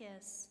holy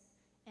kiss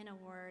and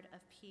a word of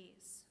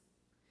peace.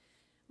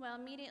 Well,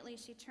 immediately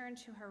she turned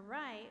to her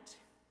right,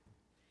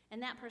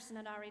 and that person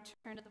had already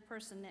turned to the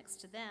person next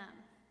to them.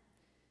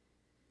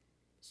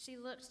 She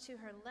looked to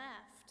her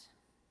left,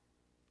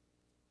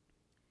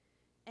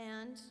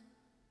 and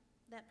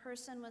that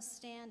person was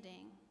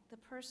standing. The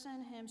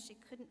person whom she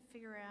couldn't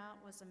figure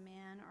out was a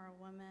man or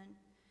a woman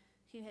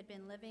who had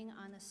been living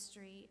on the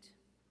street.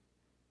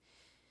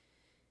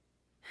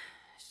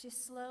 She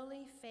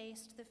slowly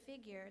faced the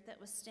figure that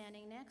was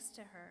standing next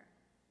to her.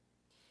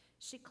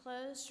 She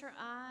closed her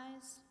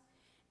eyes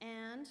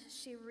and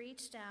she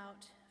reached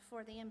out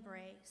for the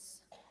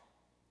embrace.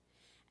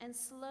 And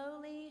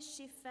slowly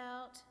she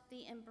felt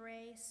the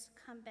embrace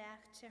come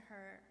back to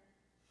her.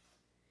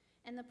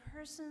 And the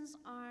person's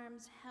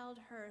arms held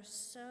her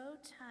so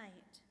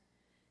tight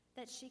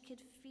that she could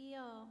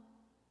feel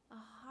a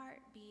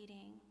heart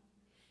beating,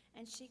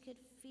 and she could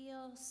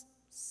feel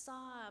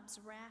sobs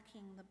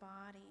racking the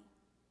body.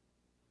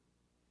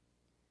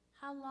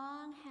 How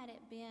long had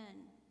it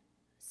been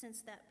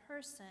since that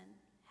person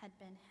had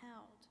been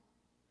held?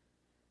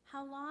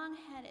 How long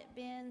had it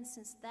been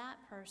since that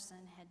person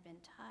had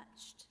been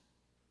touched?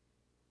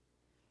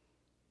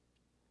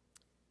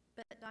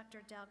 But Dr.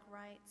 Delk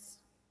writes,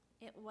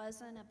 it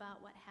wasn't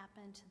about what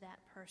happened to that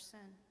person.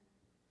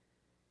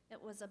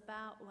 It was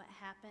about what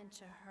happened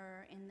to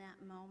her in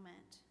that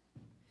moment.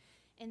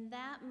 In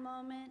that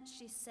moment,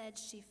 she said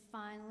she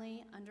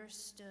finally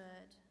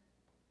understood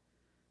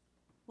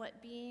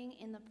what being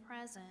in the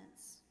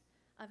presence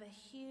of a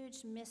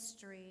huge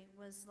mystery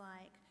was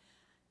like.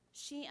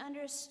 She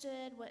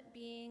understood what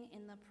being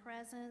in the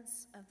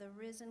presence of the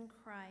risen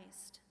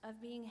Christ,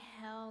 of being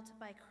held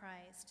by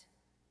Christ,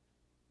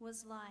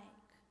 was like.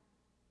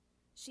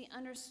 She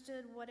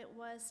understood what it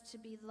was to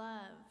be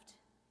loved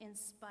in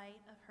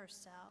spite of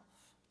herself.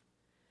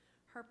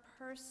 Her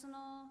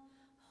personal,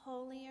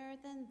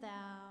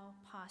 holier-than-thou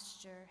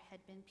posture had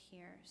been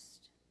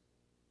pierced.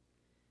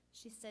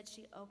 She said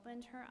she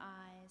opened her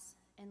eyes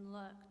and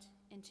looked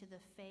into the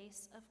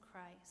face of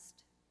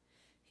Christ,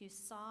 who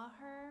saw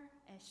her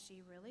as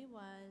she really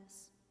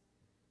was,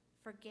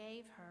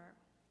 forgave her,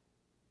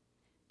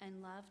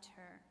 and loved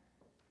her.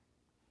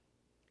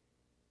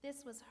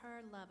 This was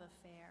her love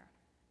affair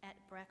at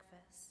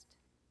breakfast.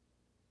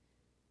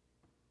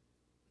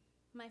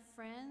 My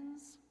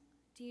friends,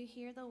 do you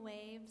hear the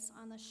waves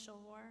on the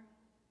shore?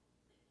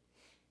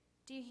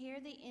 Do you hear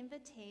the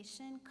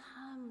invitation,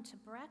 come to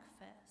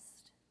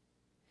breakfast?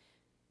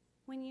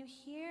 When you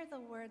hear the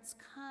words,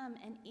 come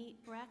and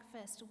eat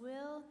breakfast,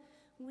 will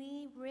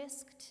we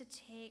risk to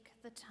take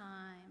the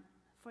time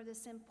for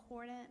this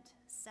important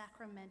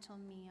sacramental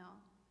meal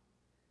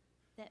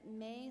that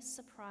may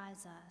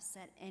surprise us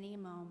at any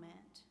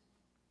moment?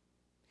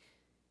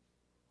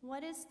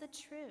 What is the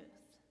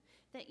truth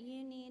that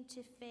you need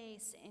to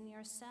face in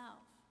yourself?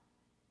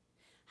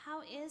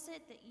 How is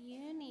it that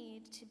you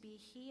need to be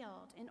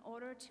healed in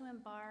order to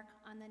embark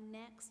on the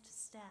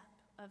next step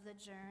of the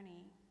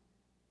journey?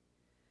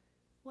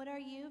 What are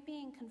you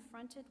being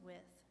confronted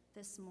with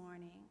this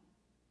morning?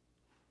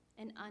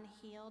 An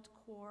unhealed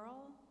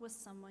quarrel with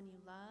someone you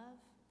love?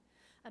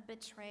 A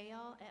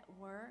betrayal at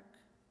work?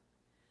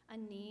 A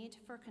need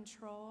for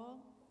control?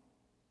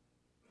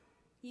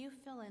 You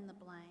fill in the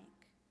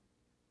blank.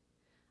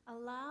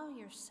 Allow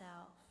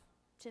yourself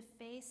to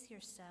face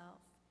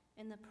yourself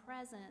in the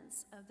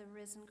presence of the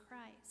risen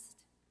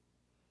Christ.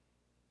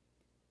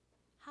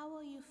 How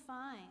will you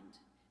find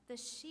the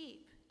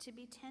sheep to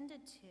be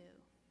tended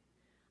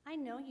to? I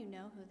know you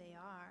know who they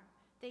are.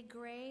 They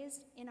graze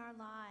in our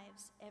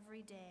lives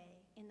every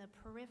day, in the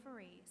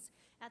peripheries,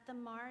 at the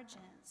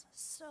margins,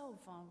 so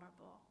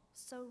vulnerable,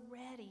 so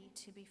ready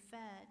to be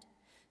fed.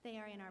 They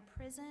are in our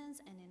prisons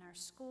and in our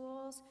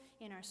schools,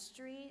 in our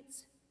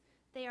streets.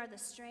 They are the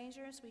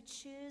strangers we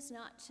choose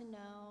not to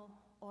know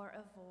or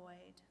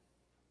avoid.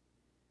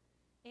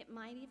 It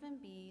might even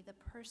be the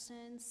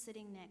person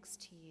sitting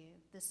next to you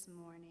this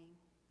morning.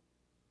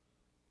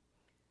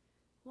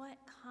 What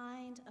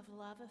kind of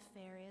love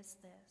affair is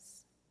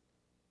this?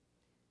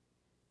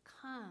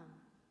 Come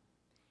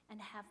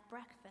and have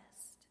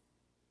breakfast.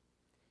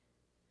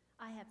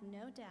 I have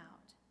no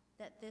doubt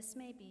that this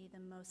may be the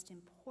most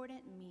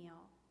important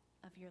meal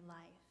of your life.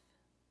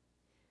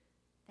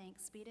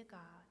 Thanks be to God.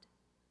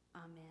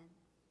 Amen.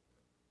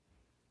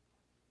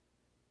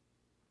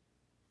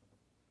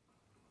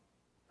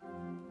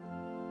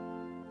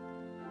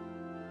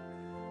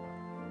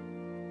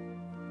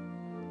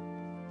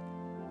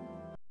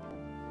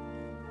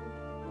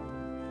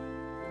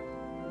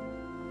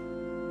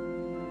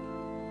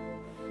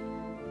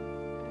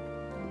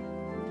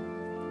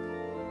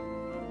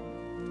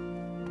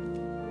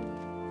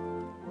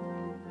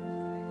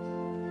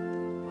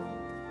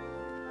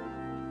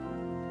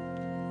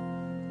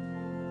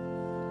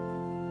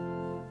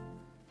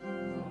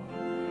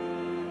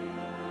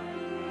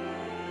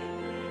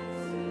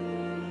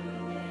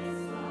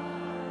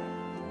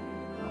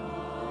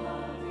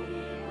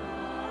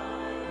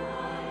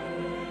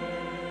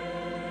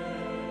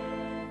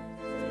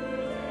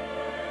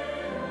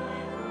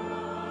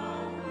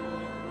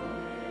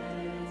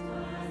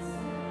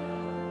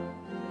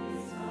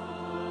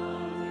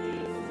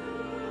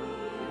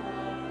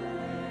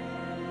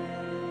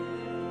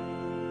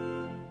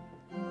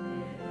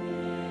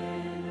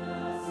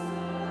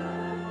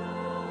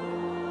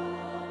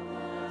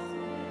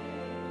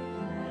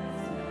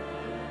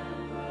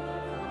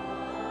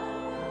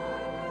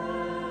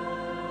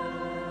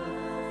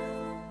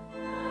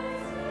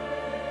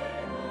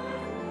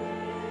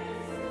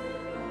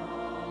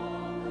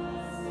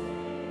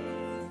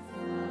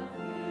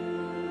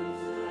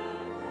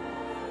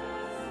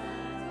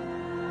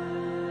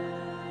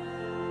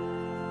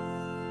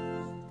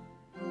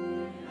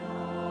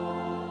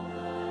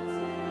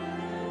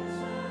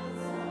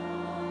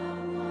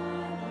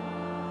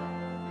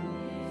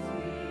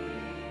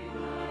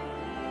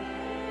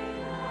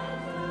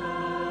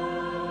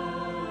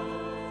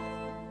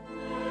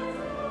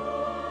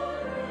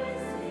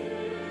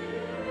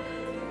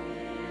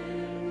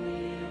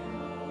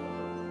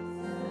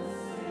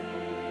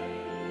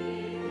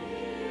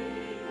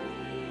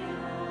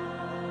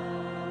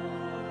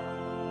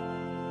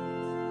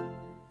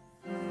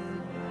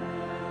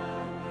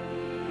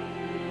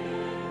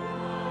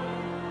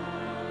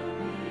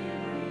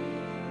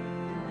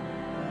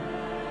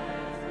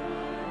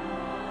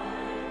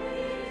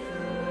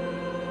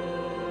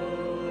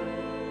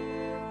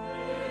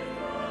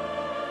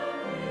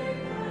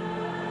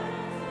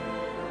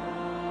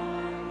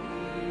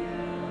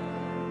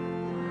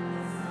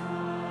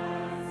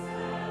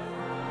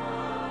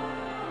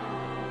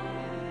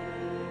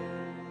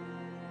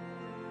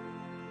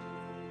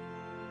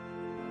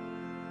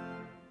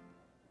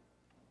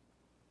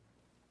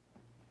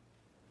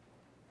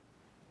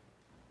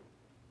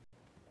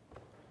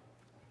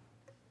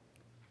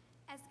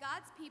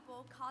 God's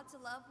people called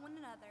to love one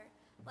another,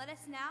 let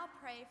us now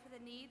pray for the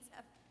needs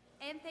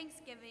and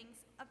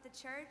thanksgivings of the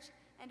church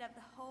and of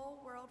the whole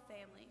world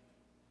family.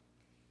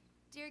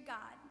 Dear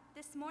God,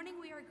 this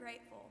morning we are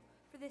grateful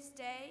for this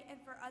day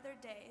and for other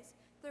days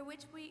through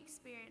which we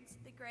experience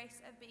the grace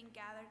of being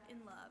gathered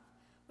in love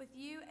with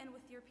you and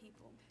with your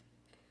people.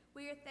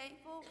 We are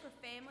thankful for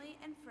family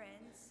and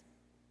friends.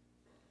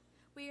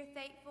 We are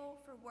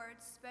thankful for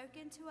words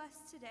spoken to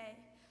us today,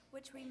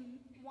 which we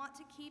want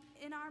to keep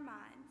in our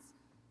minds.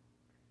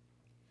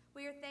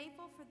 We are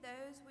thankful for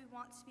those we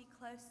want to be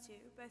close to,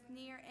 both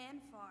near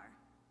and far.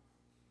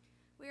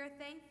 We are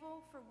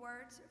thankful for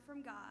words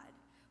from God,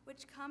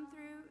 which come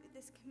through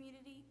this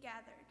community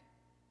gathered.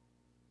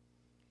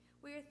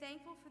 We are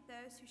thankful for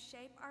those who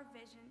shape our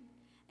vision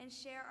and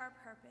share our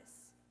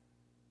purpose.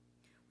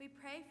 We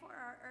pray for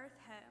our earth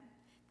home,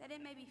 that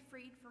it may be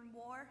freed from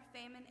war,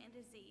 famine, and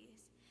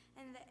disease,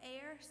 and the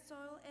air,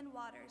 soil, and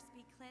waters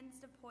be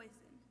cleansed of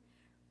poison.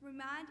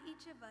 Remind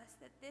each of us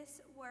that this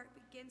work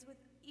begins with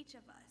each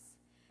of us.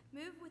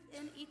 Move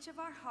within each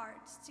of our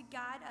hearts to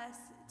guide us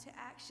to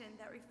action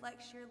that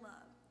reflects your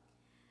love.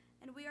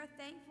 And we are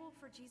thankful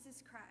for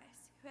Jesus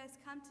Christ, who has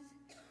come to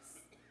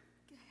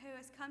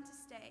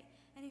stay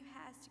and who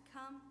has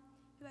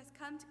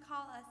come to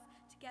call us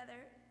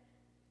together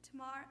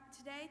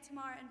today,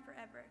 tomorrow, and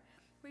forever.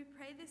 We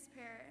pray this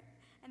prayer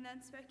and the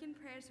unspoken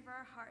prayers of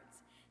our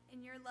hearts in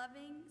your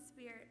loving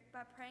spirit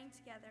by praying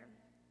together.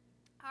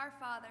 Our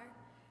Father,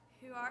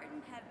 who art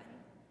in heaven,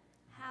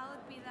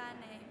 hallowed be thy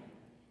name.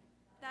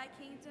 Thy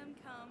kingdom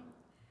come,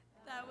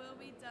 thy will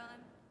be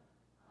done,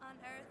 on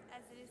earth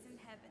as it is in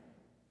heaven.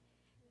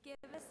 Give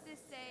us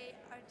this day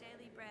our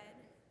daily bread,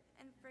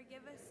 and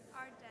forgive us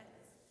our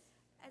debts,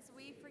 as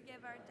we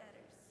forgive our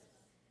debtors.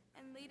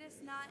 And lead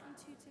us not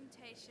into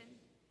temptation,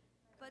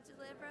 but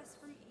deliver us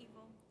from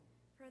evil.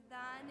 For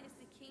thine is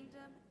the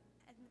kingdom,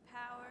 and the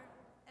power,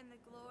 and the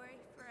glory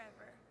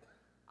forever.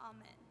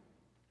 Amen.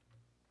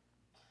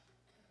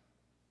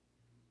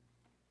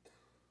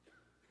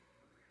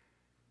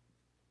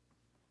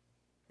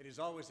 It is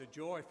always a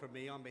joy for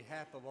me, on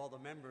behalf of all the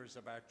members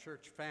of our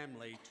church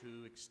family,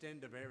 to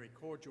extend a very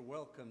cordial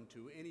welcome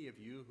to any of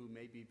you who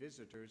may be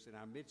visitors in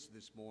our midst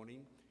this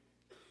morning.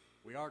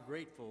 We are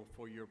grateful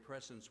for your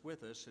presence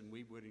with us, and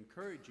we would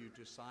encourage you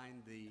to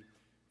sign the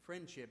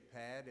friendship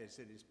pad as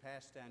it is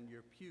passed down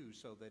your pew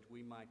so that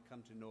we might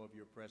come to know of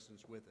your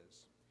presence with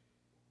us.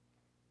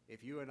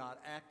 If you are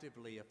not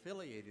actively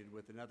affiliated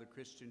with another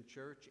Christian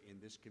church in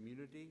this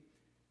community,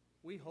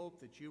 we hope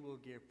that you will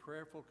give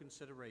prayerful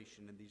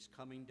consideration in these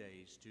coming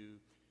days to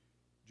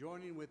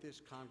joining with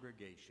this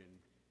congregation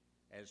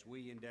as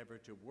we endeavor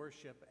to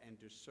worship and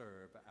to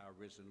serve our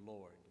risen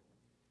Lord.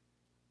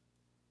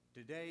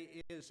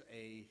 Today is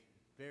a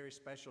very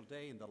special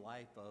day in the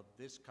life of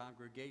this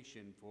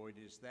congregation, for it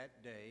is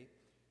that day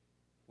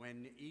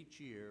when each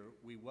year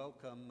we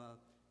welcome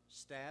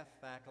staff,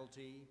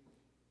 faculty,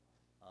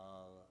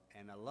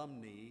 and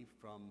alumni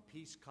from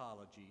Peace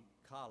College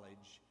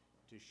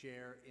to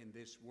share in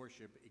this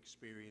worship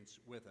experience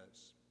with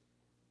us.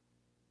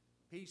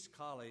 Peace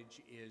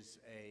College is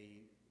a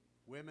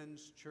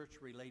women's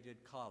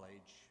church-related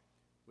college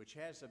which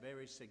has a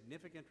very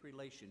significant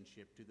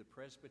relationship to the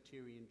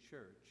Presbyterian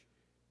Church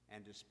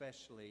and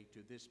especially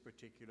to this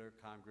particular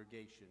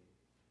congregation.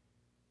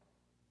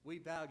 We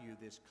value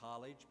this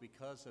college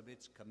because of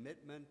its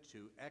commitment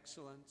to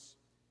excellence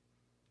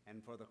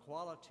and for the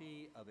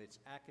quality of its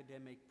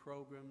academic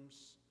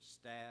programs,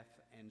 staff,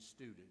 and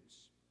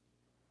students.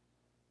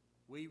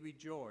 We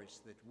rejoice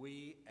that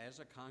we, as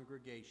a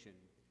congregation,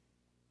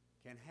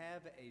 can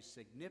have a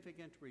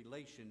significant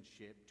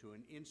relationship to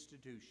an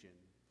institution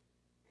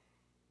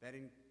that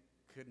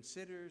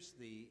considers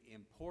the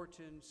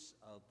importance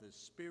of the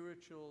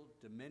spiritual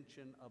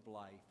dimension of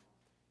life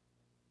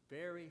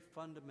very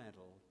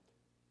fundamental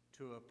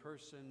to a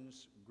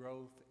person's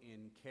growth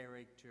in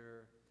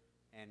character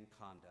and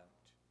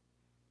conduct.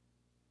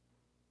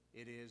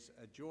 It is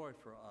a joy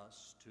for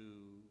us to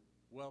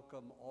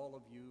welcome all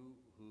of you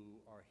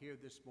who are here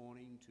this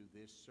morning to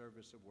this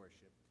service of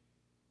worship.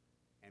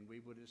 And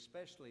we would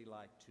especially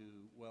like to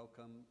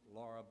welcome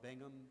Laura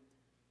Bingham,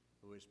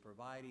 who is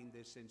providing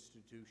this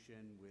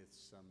institution with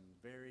some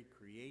very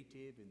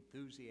creative,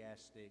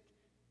 enthusiastic,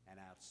 and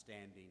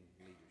outstanding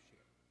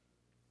leadership.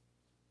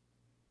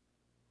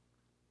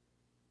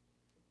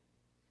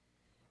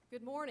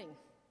 Good morning,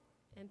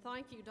 and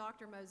thank you,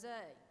 Dr.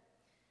 Mosey.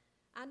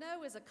 I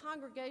know as a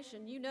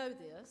congregation you know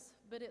this,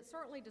 but it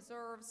certainly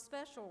deserves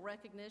special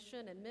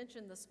recognition and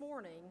mention this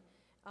morning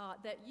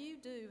that you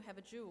do have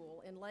a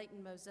jewel in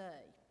Leighton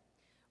Mosey.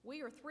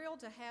 We are thrilled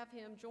to have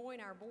him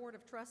join our Board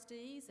of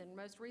Trustees and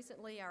most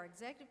recently our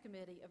Executive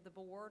Committee of the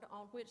Board,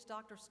 on which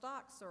Dr.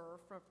 Stock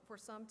served for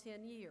some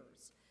 10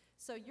 years.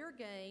 So your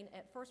gain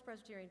at First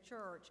Presbyterian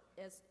Church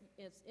as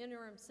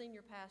interim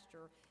senior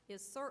pastor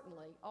is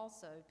certainly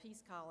also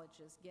Peace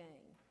College's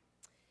gain.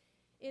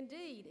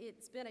 Indeed,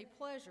 it's been a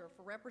pleasure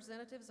for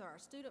representatives of our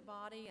student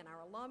body and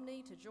our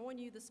alumni to join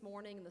you this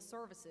morning in the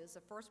services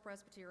of First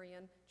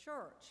Presbyterian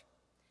Church.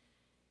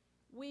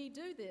 We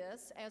do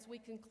this as we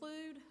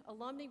conclude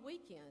Alumni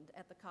Weekend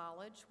at the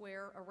college,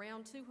 where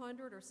around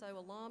 200 or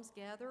so alums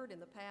gathered in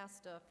the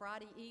past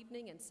Friday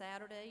evening and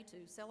Saturday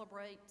to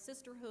celebrate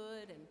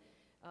sisterhood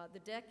and the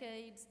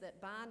decades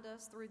that bind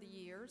us through the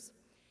years.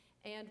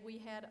 And we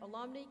had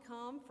alumni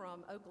come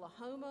from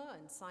Oklahoma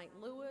and St.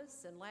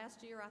 Louis, and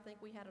last year I think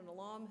we had an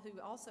alum who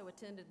also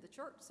attended the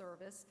church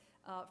service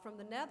from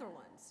the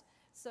Netherlands.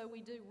 So we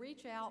do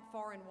reach out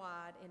far and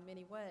wide in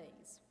many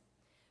ways.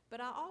 But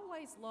I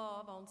always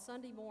love on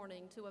Sunday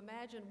morning to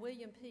imagine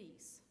William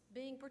Peace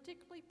being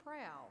particularly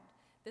proud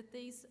that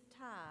these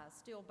ties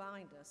still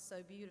bind us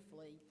so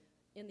beautifully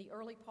in the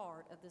early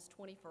part of this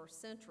 21st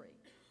century.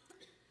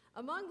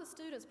 Among the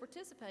students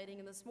participating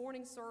in this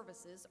morning's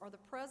services are the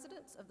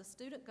presidents of the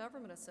Student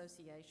Government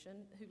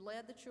Association, who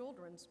led the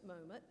Children's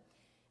Moment,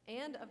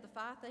 and of the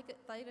Phi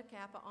Theta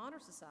Kappa Honor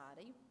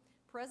Society,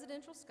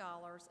 presidential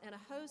scholars, and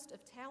a host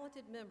of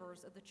talented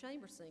members of the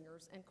chamber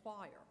singers and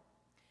choir.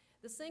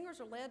 The singers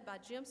are led by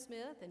Jim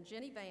Smith and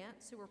Jenny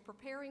Vance, who are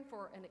preparing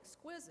for an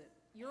exquisite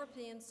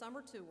European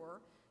summer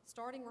tour,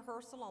 starting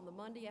rehearsal on the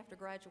Monday after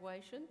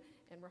graduation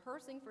and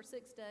rehearsing for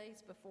 6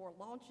 days before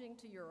launching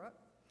to Europe.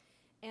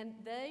 And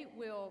they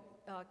will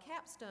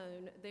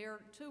capstone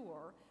their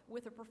tour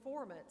with a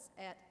performance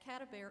at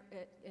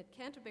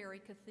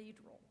Canterbury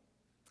Cathedral.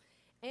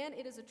 And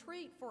it is a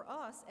treat for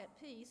us at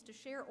Peace to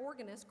share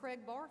organist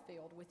Craig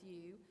Barfield with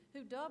you,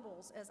 who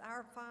doubles as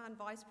our fine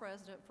Vice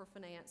President for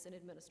Finance and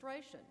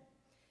Administration.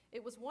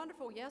 It was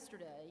wonderful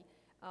yesterday.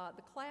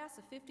 The class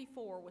of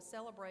 54 was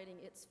celebrating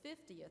its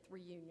 50th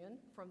reunion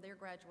from their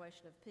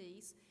graduation of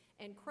Peace,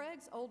 and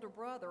Craig's older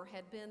brother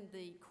had been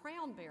the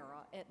crown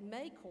bearer at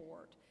May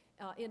Court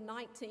in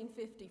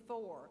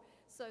 1954.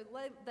 So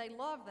they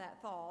loved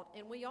that thought,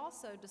 and we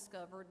also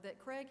discovered that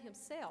Craig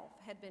himself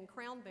had been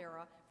crown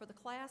bearer for the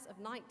class of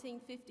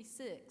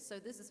 1956. So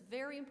this is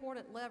very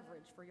important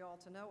leverage for y'all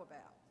to know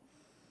about.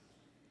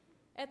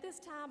 At this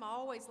time, I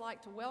always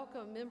like to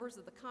welcome members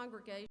of the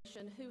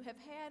congregation who have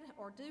had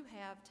or do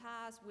have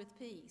ties with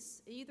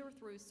Peace, either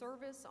through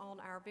service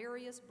on our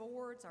various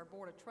boards, our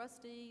Board of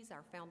Trustees,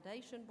 our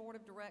Foundation Board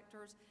of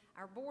Directors,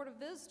 our Board of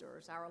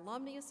Visitors, our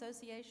Alumni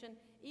Association,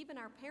 even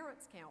our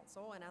Parents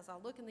Council. And as I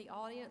look in the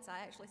audience, I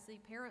actually see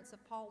parents of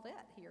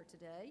Paulette here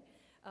today.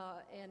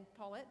 And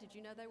Paulette, did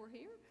you know they were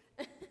here?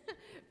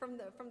 from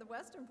the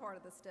western part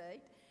of the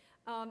state.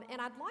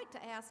 And I'd like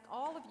to ask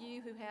all of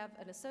you who have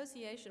an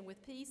association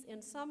with Peace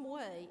in some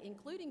way,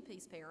 including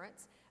Peace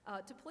parents,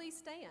 to please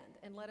stand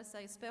and let us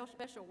say a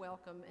special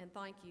welcome and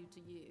thank you to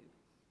you.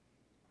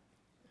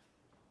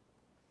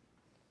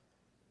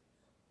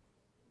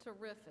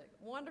 Terrific.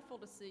 Wonderful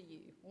to see you.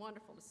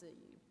 Wonderful to see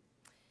you.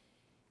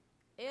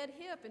 Ed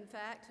Hipp, in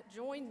fact,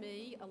 joined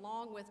me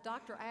along with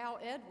Dr. Al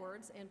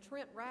Edwards and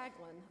Trent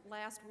Ragland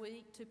last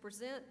week to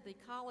present the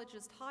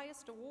college's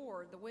highest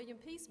award, the William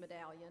Peace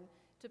Medallion,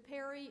 to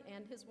Perry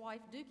and his wife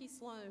Dookie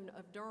Sloan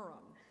of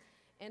Durham.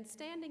 And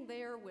standing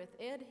there with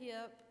Ed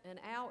Hipp and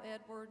Al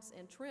Edwards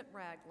and Trent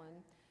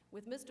Ragland,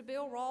 with Mr.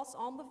 Bill Ross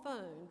on the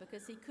phone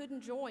because he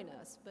couldn't join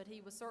us, but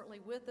he was certainly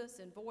with us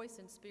in voice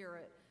and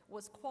spirit,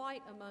 was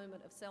quite a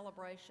moment of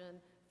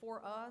celebration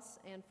for us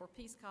and for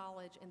Peace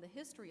College and the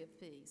history of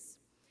Peace.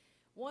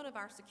 One of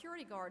our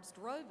security guards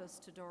drove us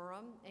to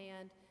Durham,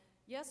 and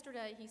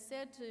yesterday he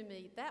said to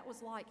me, "That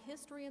was like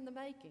history in the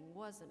making,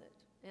 wasn't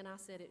it?" And I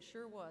said, "It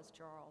sure was,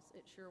 Charles,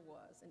 it sure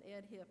was." And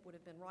Ed Hipp would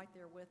have been right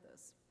there with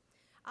us.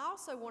 I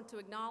also want to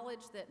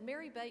acknowledge that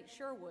Mary Bates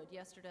Sherwood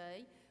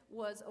yesterday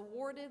was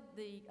awarded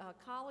the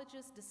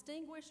college's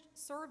Distinguished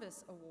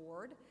Service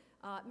Award.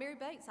 Mary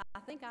Bates, I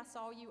think I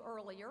saw you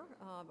earlier.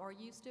 Are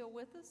you still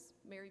with us,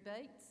 Mary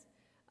Bates?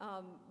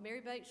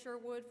 Mary Bates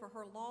Sherwood for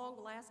her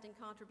long-lasting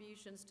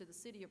contributions to the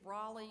city of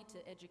Raleigh,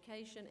 to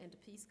education, and to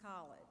Peace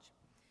College.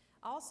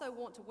 I also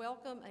want to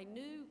welcome a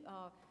new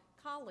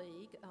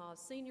colleague,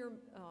 senior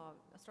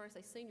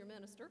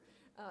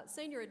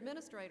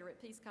administrator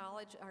at Peace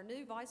College. Our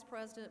new vice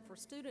president for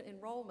student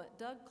enrollment,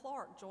 Doug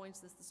Clark,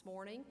 joins us this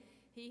morning.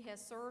 He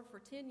has served for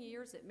 10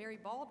 years at Mary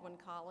Baldwin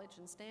College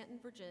in Stanton,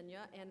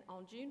 Virginia, and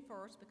on June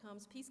 1st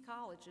becomes Peace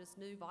College's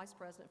new vice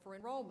president for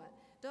enrollment.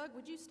 Doug,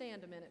 would you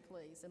stand a minute,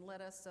 please, and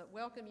let us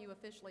welcome you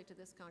officially to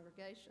this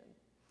congregation.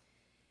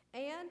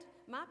 And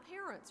my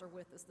parents are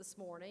with us this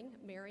morning,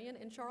 Marion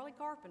and Charlie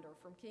Carpenter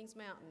from Kings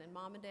Mountain. And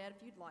Mom and Dad,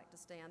 if you'd like to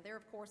stand, they're,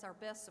 of course, our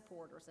best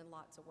supporters in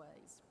lots of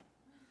ways.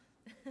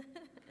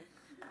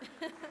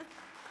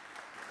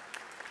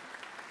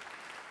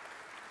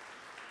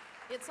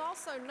 It's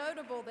also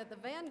notable that the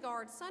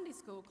Vanguard Sunday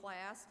School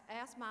class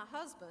asked my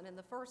husband and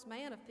the first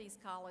man of Peace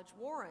College,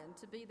 Warren,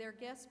 to be their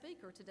guest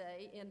speaker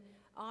today in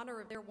honor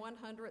of their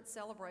 100th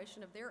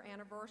celebration of their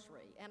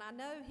anniversary. And I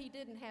know he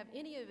didn't have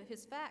any of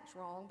his facts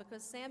wrong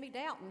because Sammy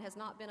Doughton has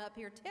not been up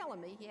here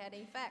telling me he had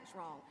any facts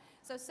wrong.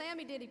 So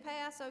Sammy, did he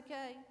pass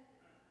okay?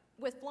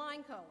 With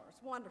flying colors.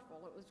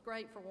 Wonderful. It was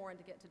great for Warren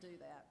to get to do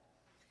that.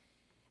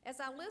 As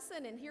I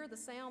listen and hear the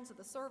sounds of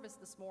the service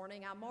this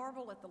morning, I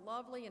marvel at the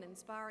lovely and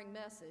inspiring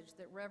message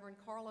that Reverend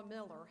Carla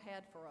Miller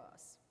had for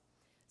us.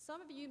 Some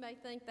of you may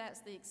think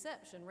that's the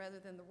exception rather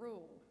than the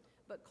rule,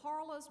 but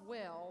Carla's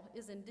well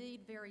is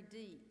indeed very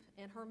deep,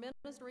 and her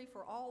ministry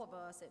for all of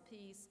us at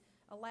Peace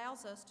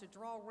allows us to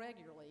draw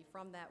regularly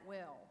from that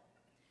well.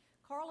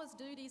 Carla's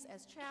duties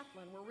as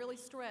chaplain were really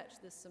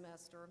stretched this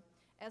semester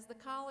as the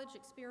college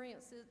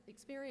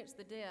experienced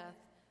the death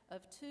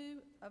of 2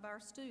 of our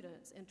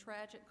students in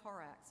tragic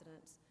car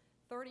accidents,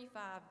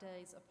 35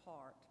 days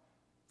apart.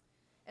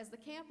 As the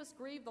campus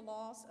grieved the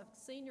loss of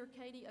senior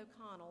Katie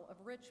O'Connell of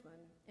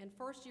Richmond and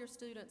first-year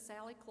student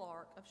Sally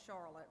Clark of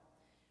Charlotte,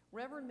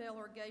 Reverend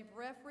Miller gave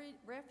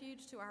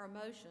refuge to our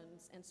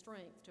emotions and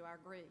strength to our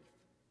grief.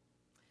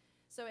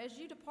 So as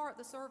you depart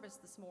the service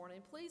this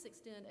morning, please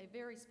extend a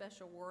very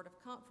special word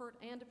of comfort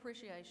and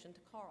appreciation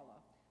to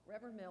Carla,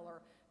 Reverend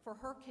Miller, for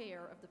her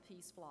care of the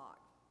Peace flock.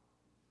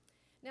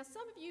 Now,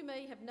 some of you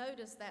may have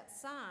noticed that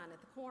sign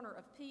at the corner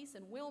of Peace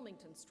and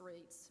Wilmington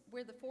Streets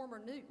where the former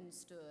Newton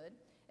stood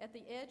at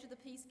the edge of the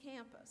Peace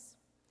campus.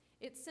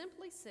 It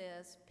simply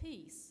says,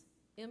 "Peace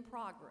in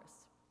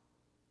Progress."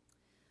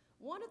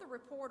 One of the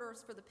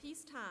reporters for the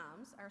Peace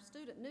Times, our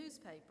student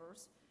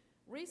newspapers,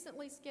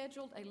 recently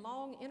scheduled a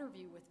long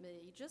interview with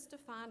me just to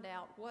find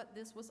out what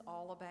this was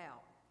all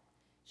about.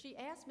 She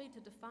asked me to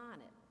define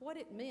it, what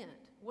it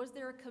meant. Was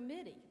there a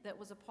committee that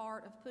was a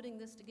part of putting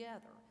this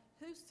together?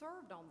 Who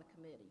served on the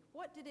committee?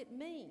 What did it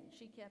mean?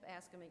 She kept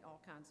asking me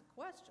all kinds of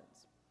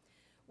questions.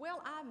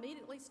 Well, I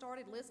immediately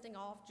started listing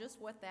off just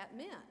what that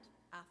meant.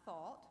 I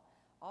thought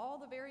all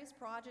the various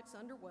projects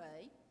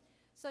underway,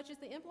 such as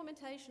the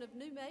implementation of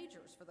new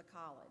majors for the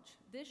college,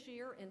 this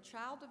year in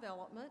child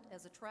development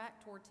as a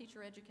track toward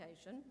teacher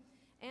education,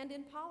 and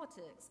in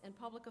politics and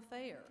public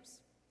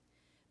affairs.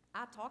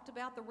 I talked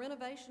about the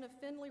renovation of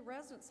Finley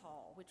Residence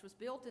Hall, which was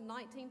built in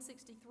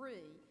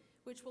 1963,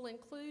 which will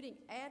include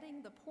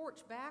adding the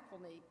porch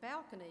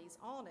balconies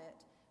on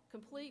it,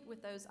 complete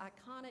with those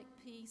iconic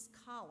Peace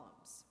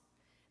columns.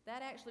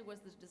 That actually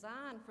was the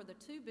design for the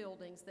 2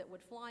 buildings that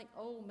would flank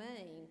Old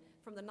Main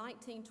from the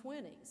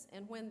 1920s.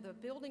 And when the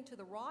building to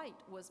the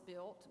right was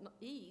built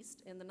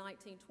east in the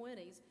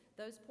 1920s,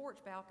 those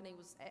porch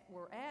balconies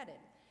were added.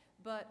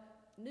 But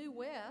New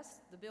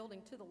West, the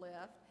building to the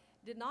left,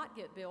 did not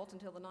get built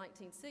until the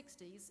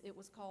 1960s. It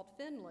was called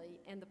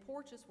Finley, and the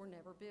porches were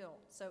never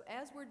built. So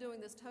as we're doing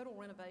this total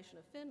renovation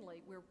of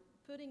Finley, we're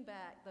putting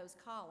back those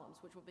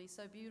columns, which will be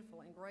so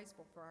beautiful and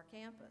graceful for our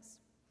campus.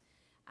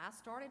 I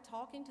started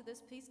talking to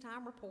this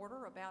Peacetime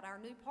reporter about our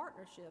new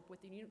partnership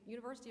with the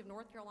University of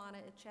North Carolina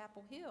at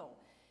Chapel Hill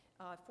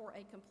for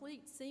a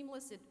complete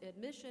seamless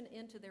admission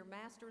into their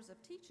Masters of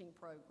Teaching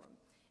program.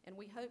 And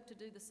we hope to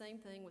do the same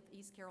thing with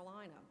East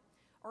Carolina.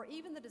 Or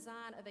even the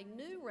design of a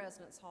new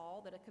residence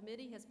hall that a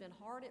committee has been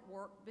hard at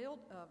work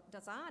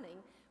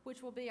designing,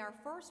 which will be our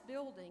first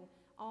building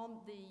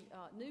on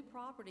the new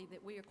property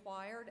that we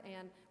acquired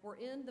and were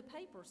in the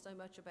paper so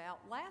much about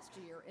last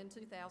year in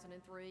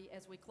 2003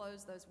 as we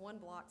closed those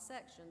 1-block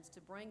sections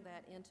to bring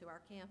that into our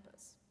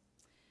campus.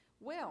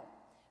 Well,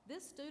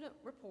 this student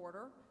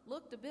reporter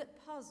looked a bit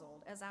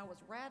puzzled as I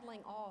was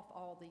rattling off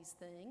all these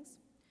things.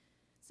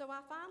 So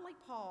I finally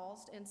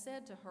paused and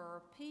said to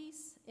her,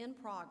 "Peace in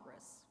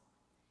progress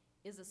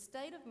is a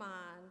state of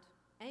mind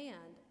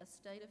and a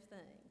state of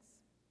things."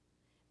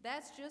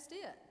 That's just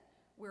it.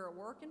 We're a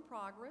work in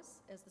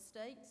progress as the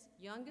state's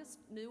youngest,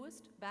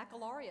 newest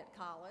baccalaureate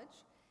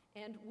college,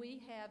 and we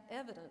have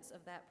evidence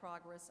of that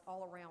progress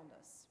all around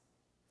us.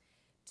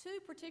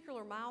 2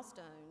 particular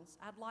milestones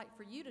I'd like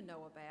for you to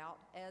know about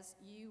as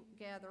you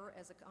gather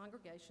as a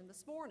congregation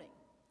this morning.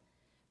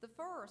 The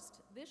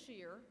first, this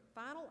year,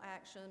 final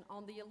action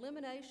on the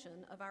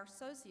elimination of our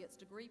associate's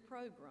degree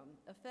program,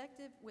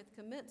 effective with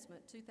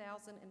commencement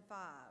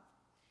 2005.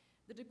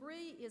 The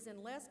degree is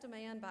in less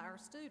demand by our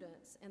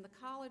students, and the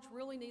college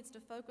really needs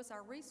to focus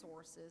our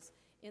resources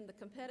in the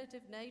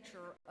competitive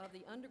nature of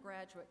the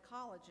undergraduate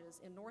colleges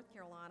in North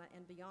Carolina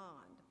and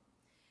beyond.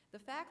 The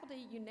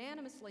faculty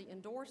unanimously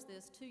endorsed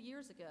this 2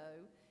 years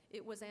ago.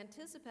 It was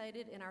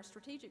anticipated in our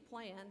strategic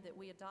plan that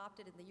we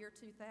adopted in the year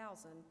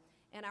 2000,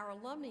 and our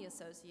Alumni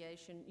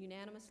Association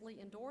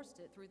unanimously endorsed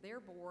it through their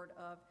board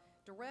of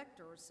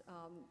directors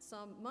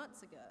some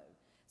months ago.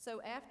 So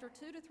after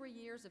 2 to 3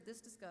 years of this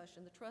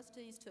discussion, the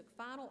trustees took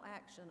final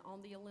action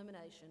on the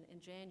elimination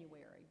in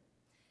January.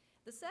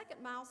 The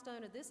second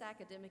milestone of this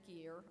academic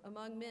year,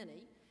 among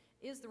many,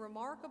 is the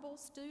remarkable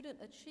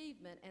student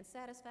achievement and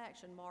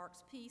satisfaction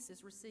marks Peace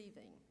is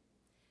receiving.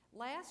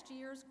 Last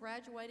year's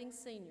graduating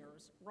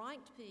seniors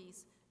ranked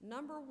Peace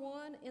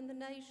 #1 in the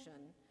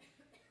nation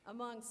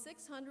among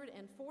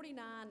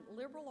 649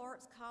 liberal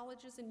arts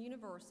colleges and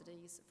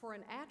universities for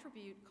an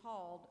attribute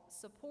called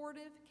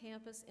supportive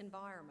campus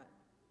environment.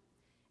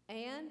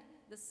 And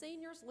the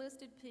seniors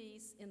listed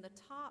Peace in the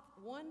top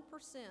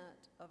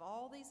 1% of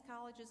all these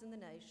colleges in the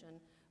nation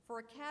for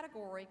a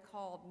category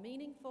called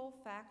meaningful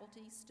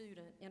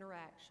faculty-student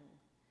interaction.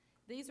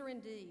 These are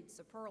indeed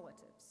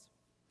superlatives.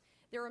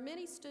 There are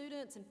many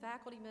students and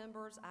faculty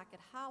members I could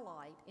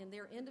highlight in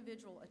their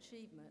individual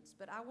achievements,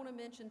 but I want to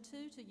mention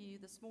 2 to you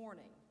this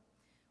morning.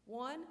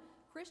 One,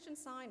 Christian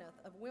Sineth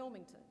of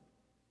Wilmington.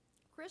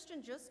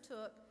 Christian just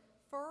took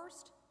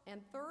first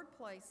and third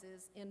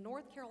places in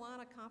North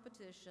Carolina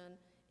competition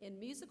in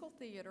musical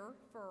theater,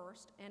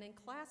 first, and in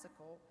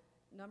classical,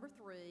 number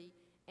 3.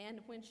 And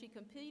when she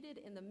competed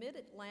in the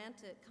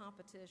Mid-Atlantic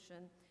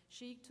competition,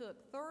 she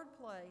took third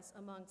place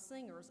among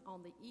singers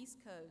on the East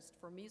Coast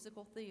for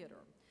musical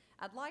theater.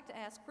 I'd like to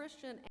ask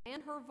Christian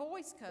and her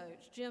voice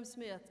coach, Jim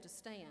Smith, to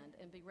stand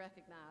and be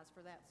recognized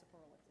for that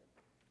superlative.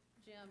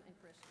 Jim and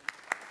Christian.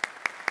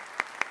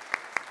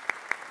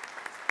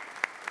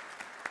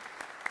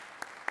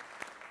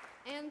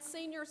 And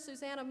senior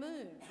Susanna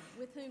Moon,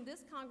 with whom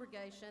this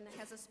congregation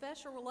has a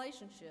special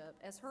relationship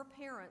as her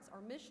parents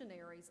are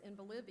missionaries in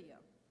Bolivia.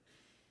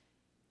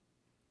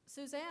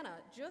 Susanna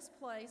just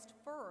placed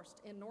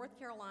first in North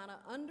Carolina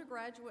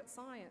undergraduate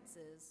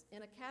sciences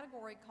in a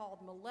category called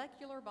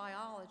molecular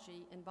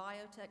biology and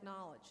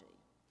biotechnology.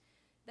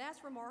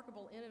 That's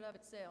remarkable in and of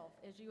itself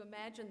as you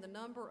imagine the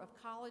number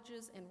of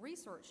colleges and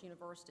research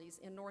universities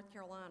in North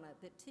Carolina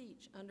that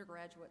teach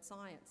undergraduate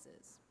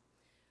sciences.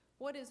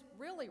 What is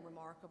really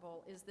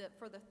remarkable is that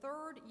for the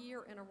third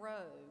year in a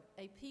row,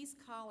 a Peace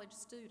College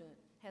student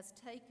has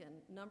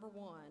taken number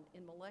 1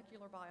 in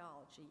molecular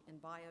biology and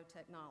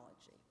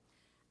biotechnology.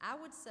 I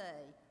would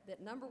say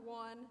that number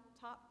 1,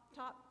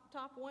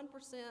 top 1%,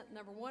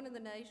 number 1 in the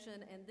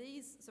nation, and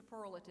these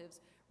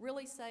superlatives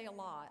really say a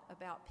lot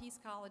about Peace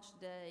College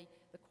today,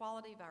 the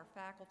quality of our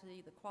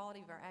faculty, the quality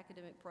of our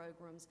academic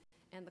programs,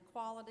 and the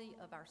quality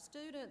of our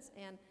students,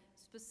 and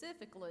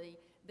specifically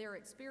their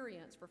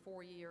experience for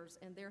 4 years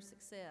and their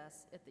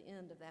success at the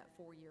end of that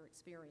 4-year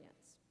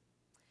experience.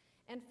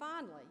 And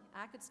finally,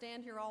 I could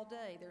stand here all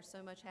day, there's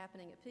so much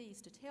happening at Peace,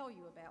 to tell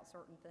you about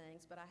certain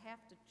things, but I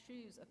have to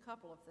choose a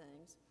couple of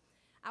things.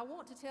 I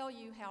want to tell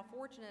you how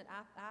fortunate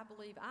I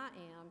believe I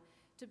am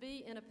to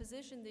be in a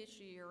position this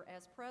year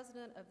as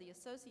president of the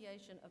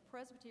Association of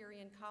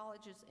Presbyterian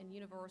Colleges and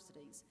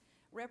Universities,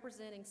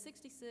 representing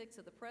 66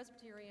 of the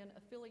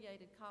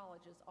Presbyterian-affiliated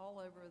colleges all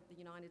over the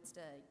United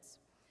States.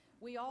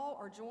 We all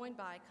are joined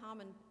by a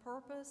common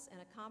purpose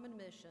and a common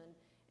mission,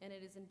 and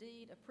it is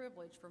indeed a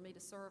privilege for me to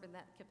serve in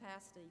that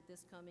capacity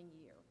this coming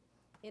year.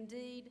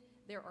 Indeed,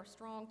 there are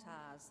strong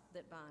ties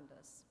that bind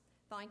us.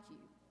 Thank you.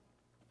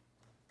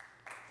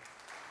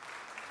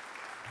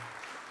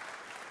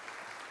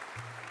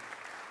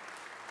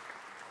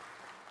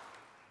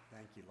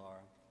 Thank you, Laura.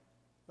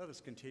 Let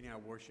us continue our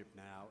worship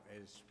now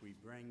as we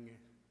bring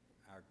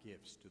our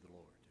gifts to the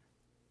Lord.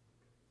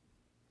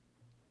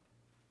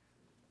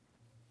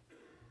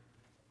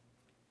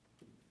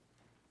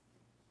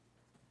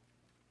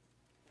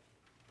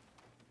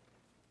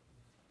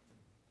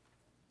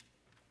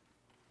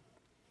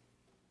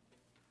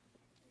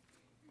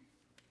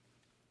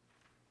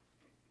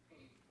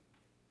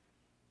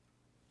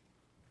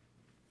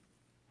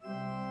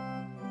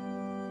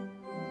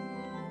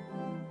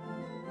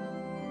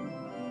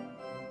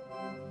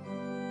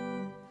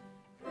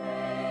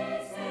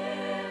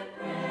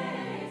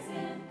 Praise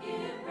Him,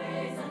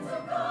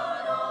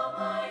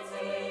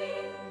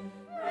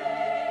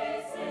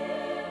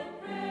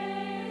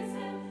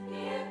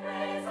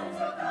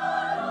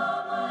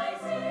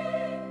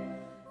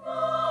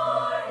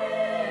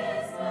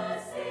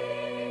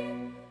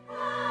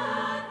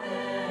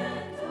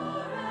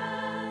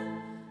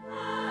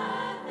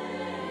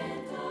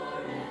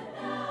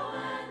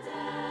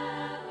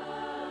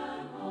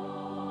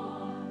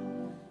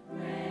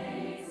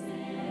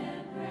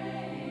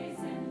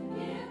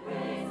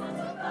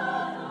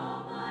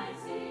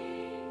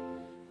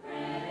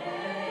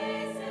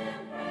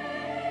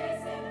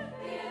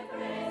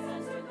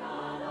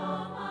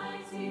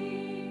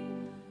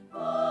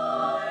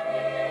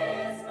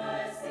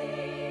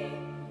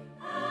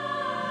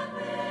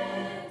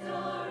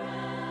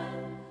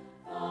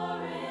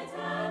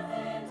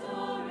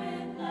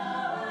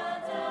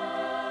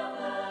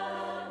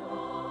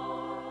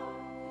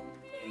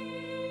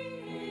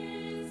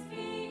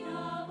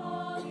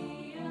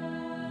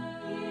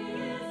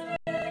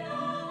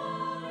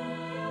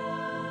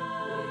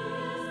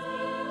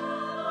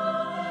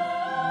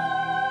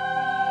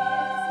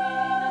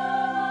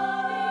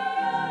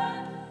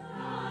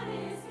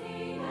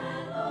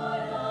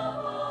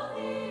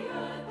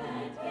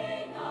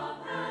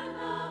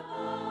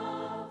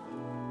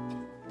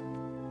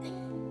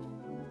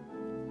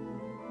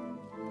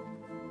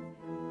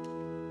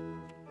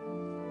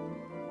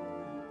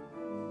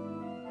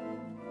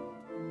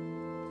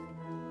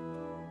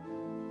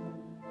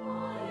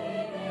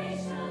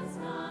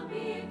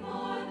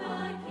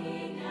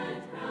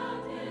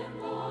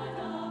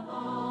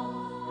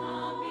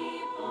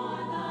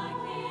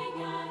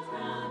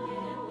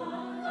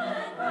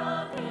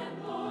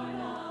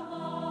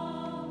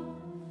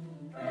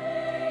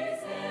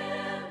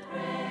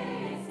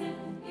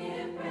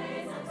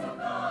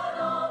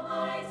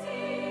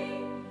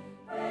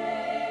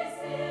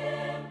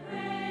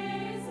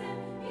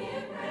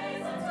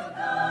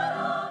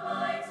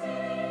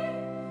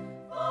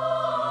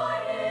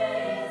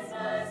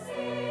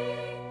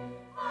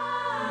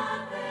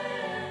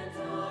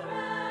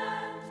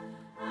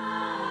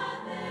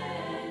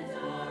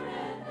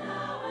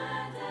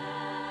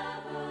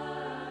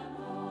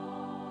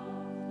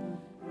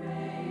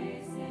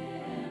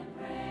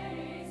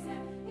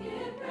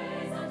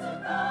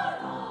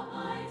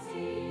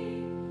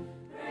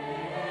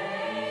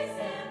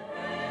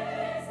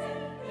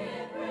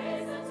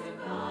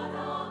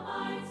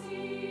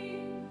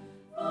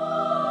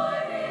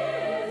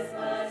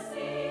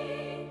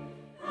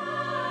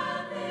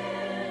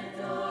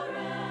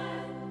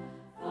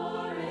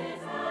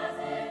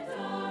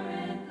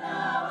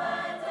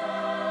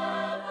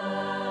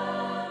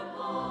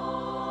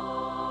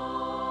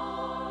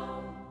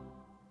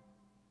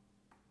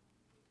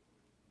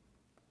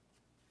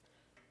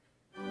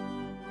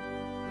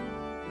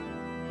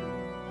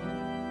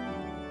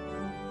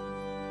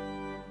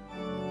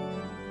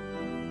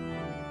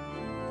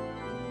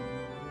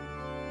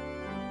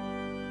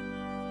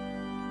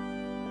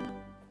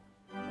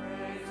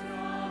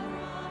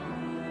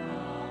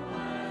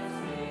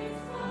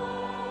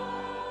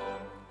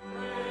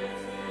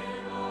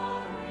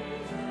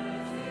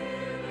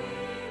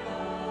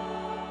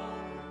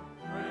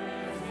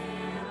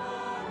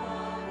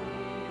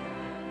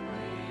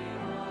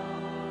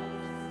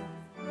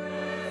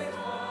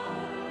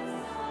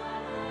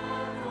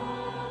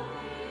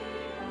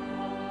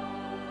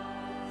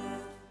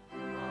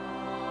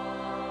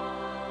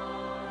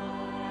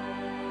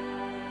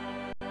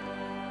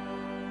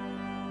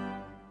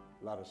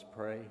 Let us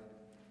pray.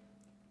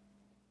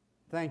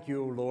 Thank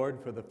you, O Lord,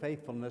 for the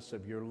faithfulness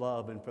of your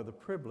love and for the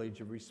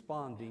privilege of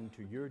responding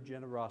to your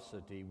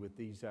generosity with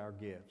these our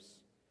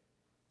gifts.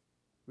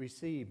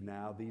 Receive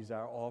now these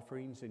our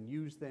offerings and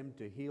use them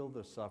to heal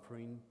the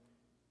suffering,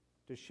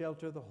 to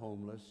shelter the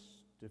homeless,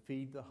 to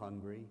feed the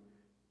hungry,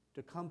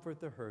 to comfort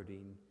the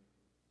hurting,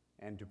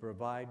 and to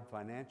provide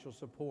financial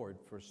support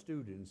for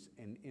students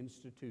and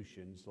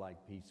institutions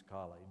like Peace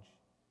College.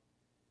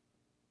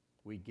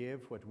 We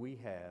give what we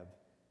have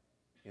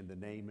in the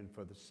name and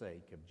for the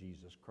sake of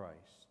Jesus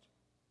Christ.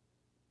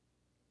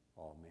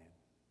 Amen.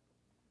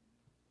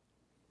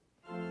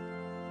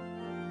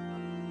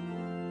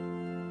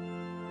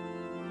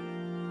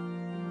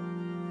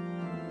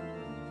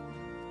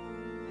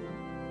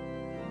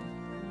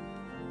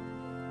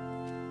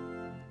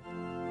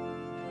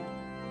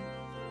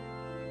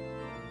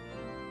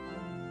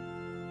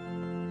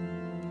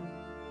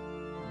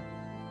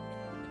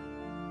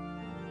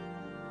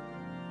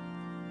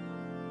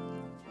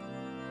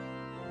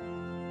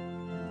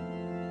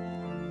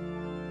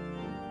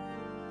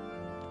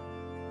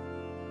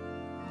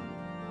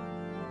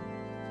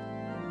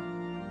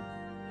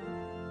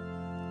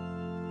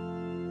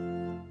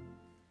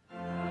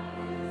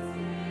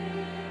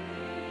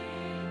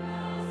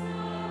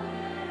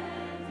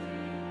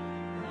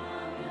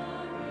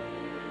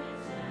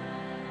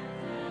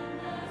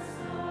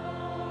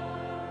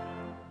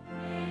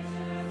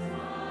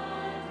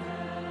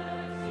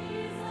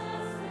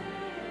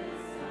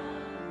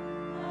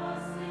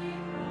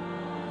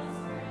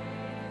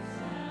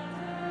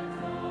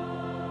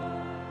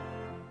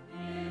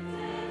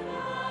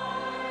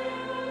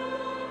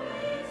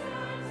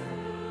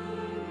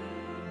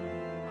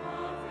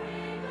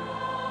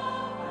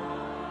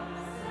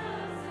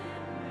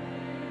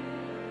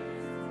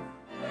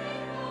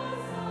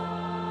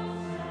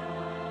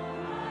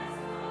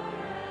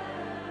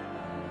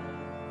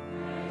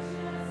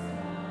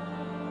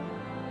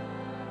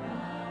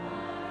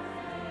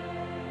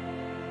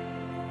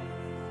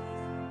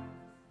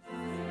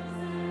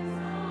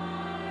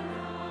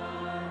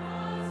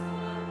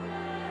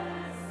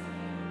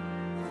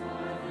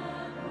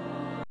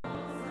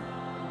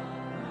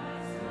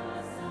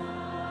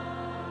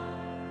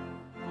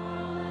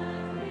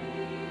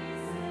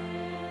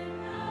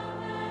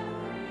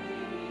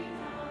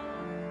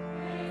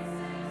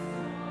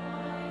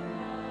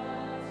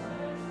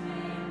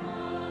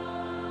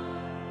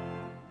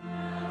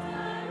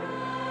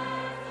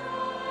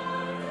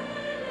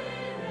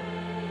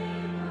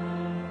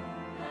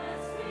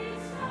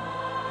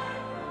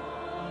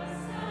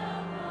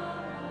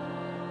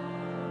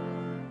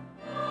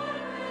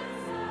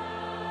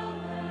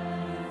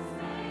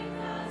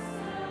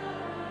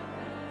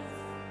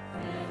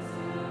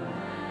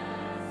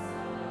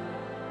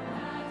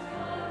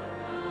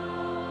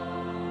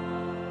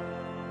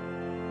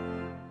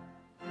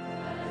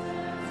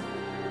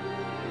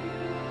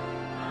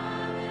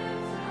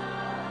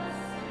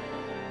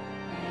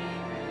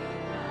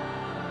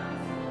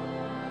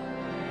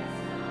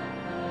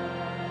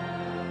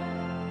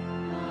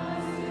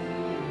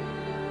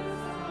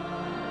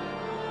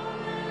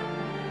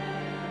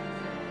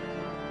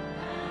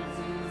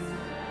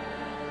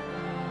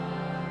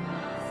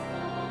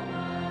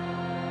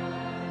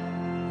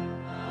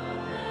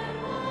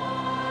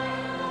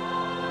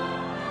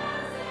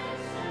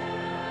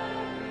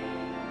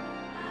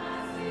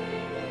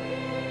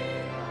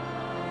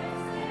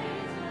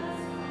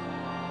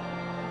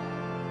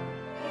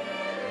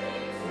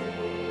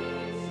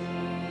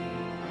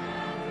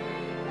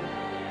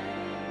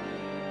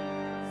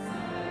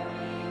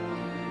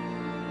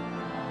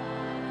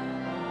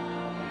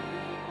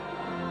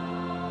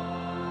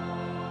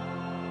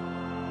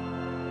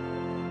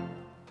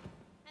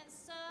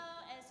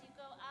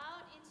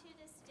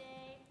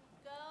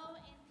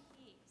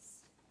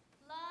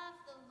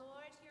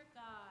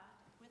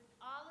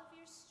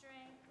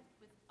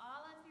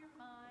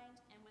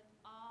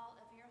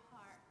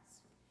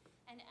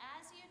 And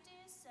as you do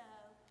so,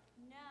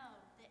 know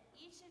that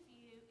each of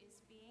you is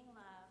being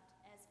loved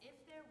as if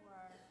there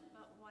were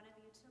but one of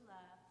you to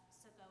love.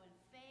 So go in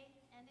faith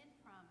and in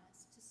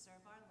promise to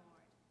serve our Lord.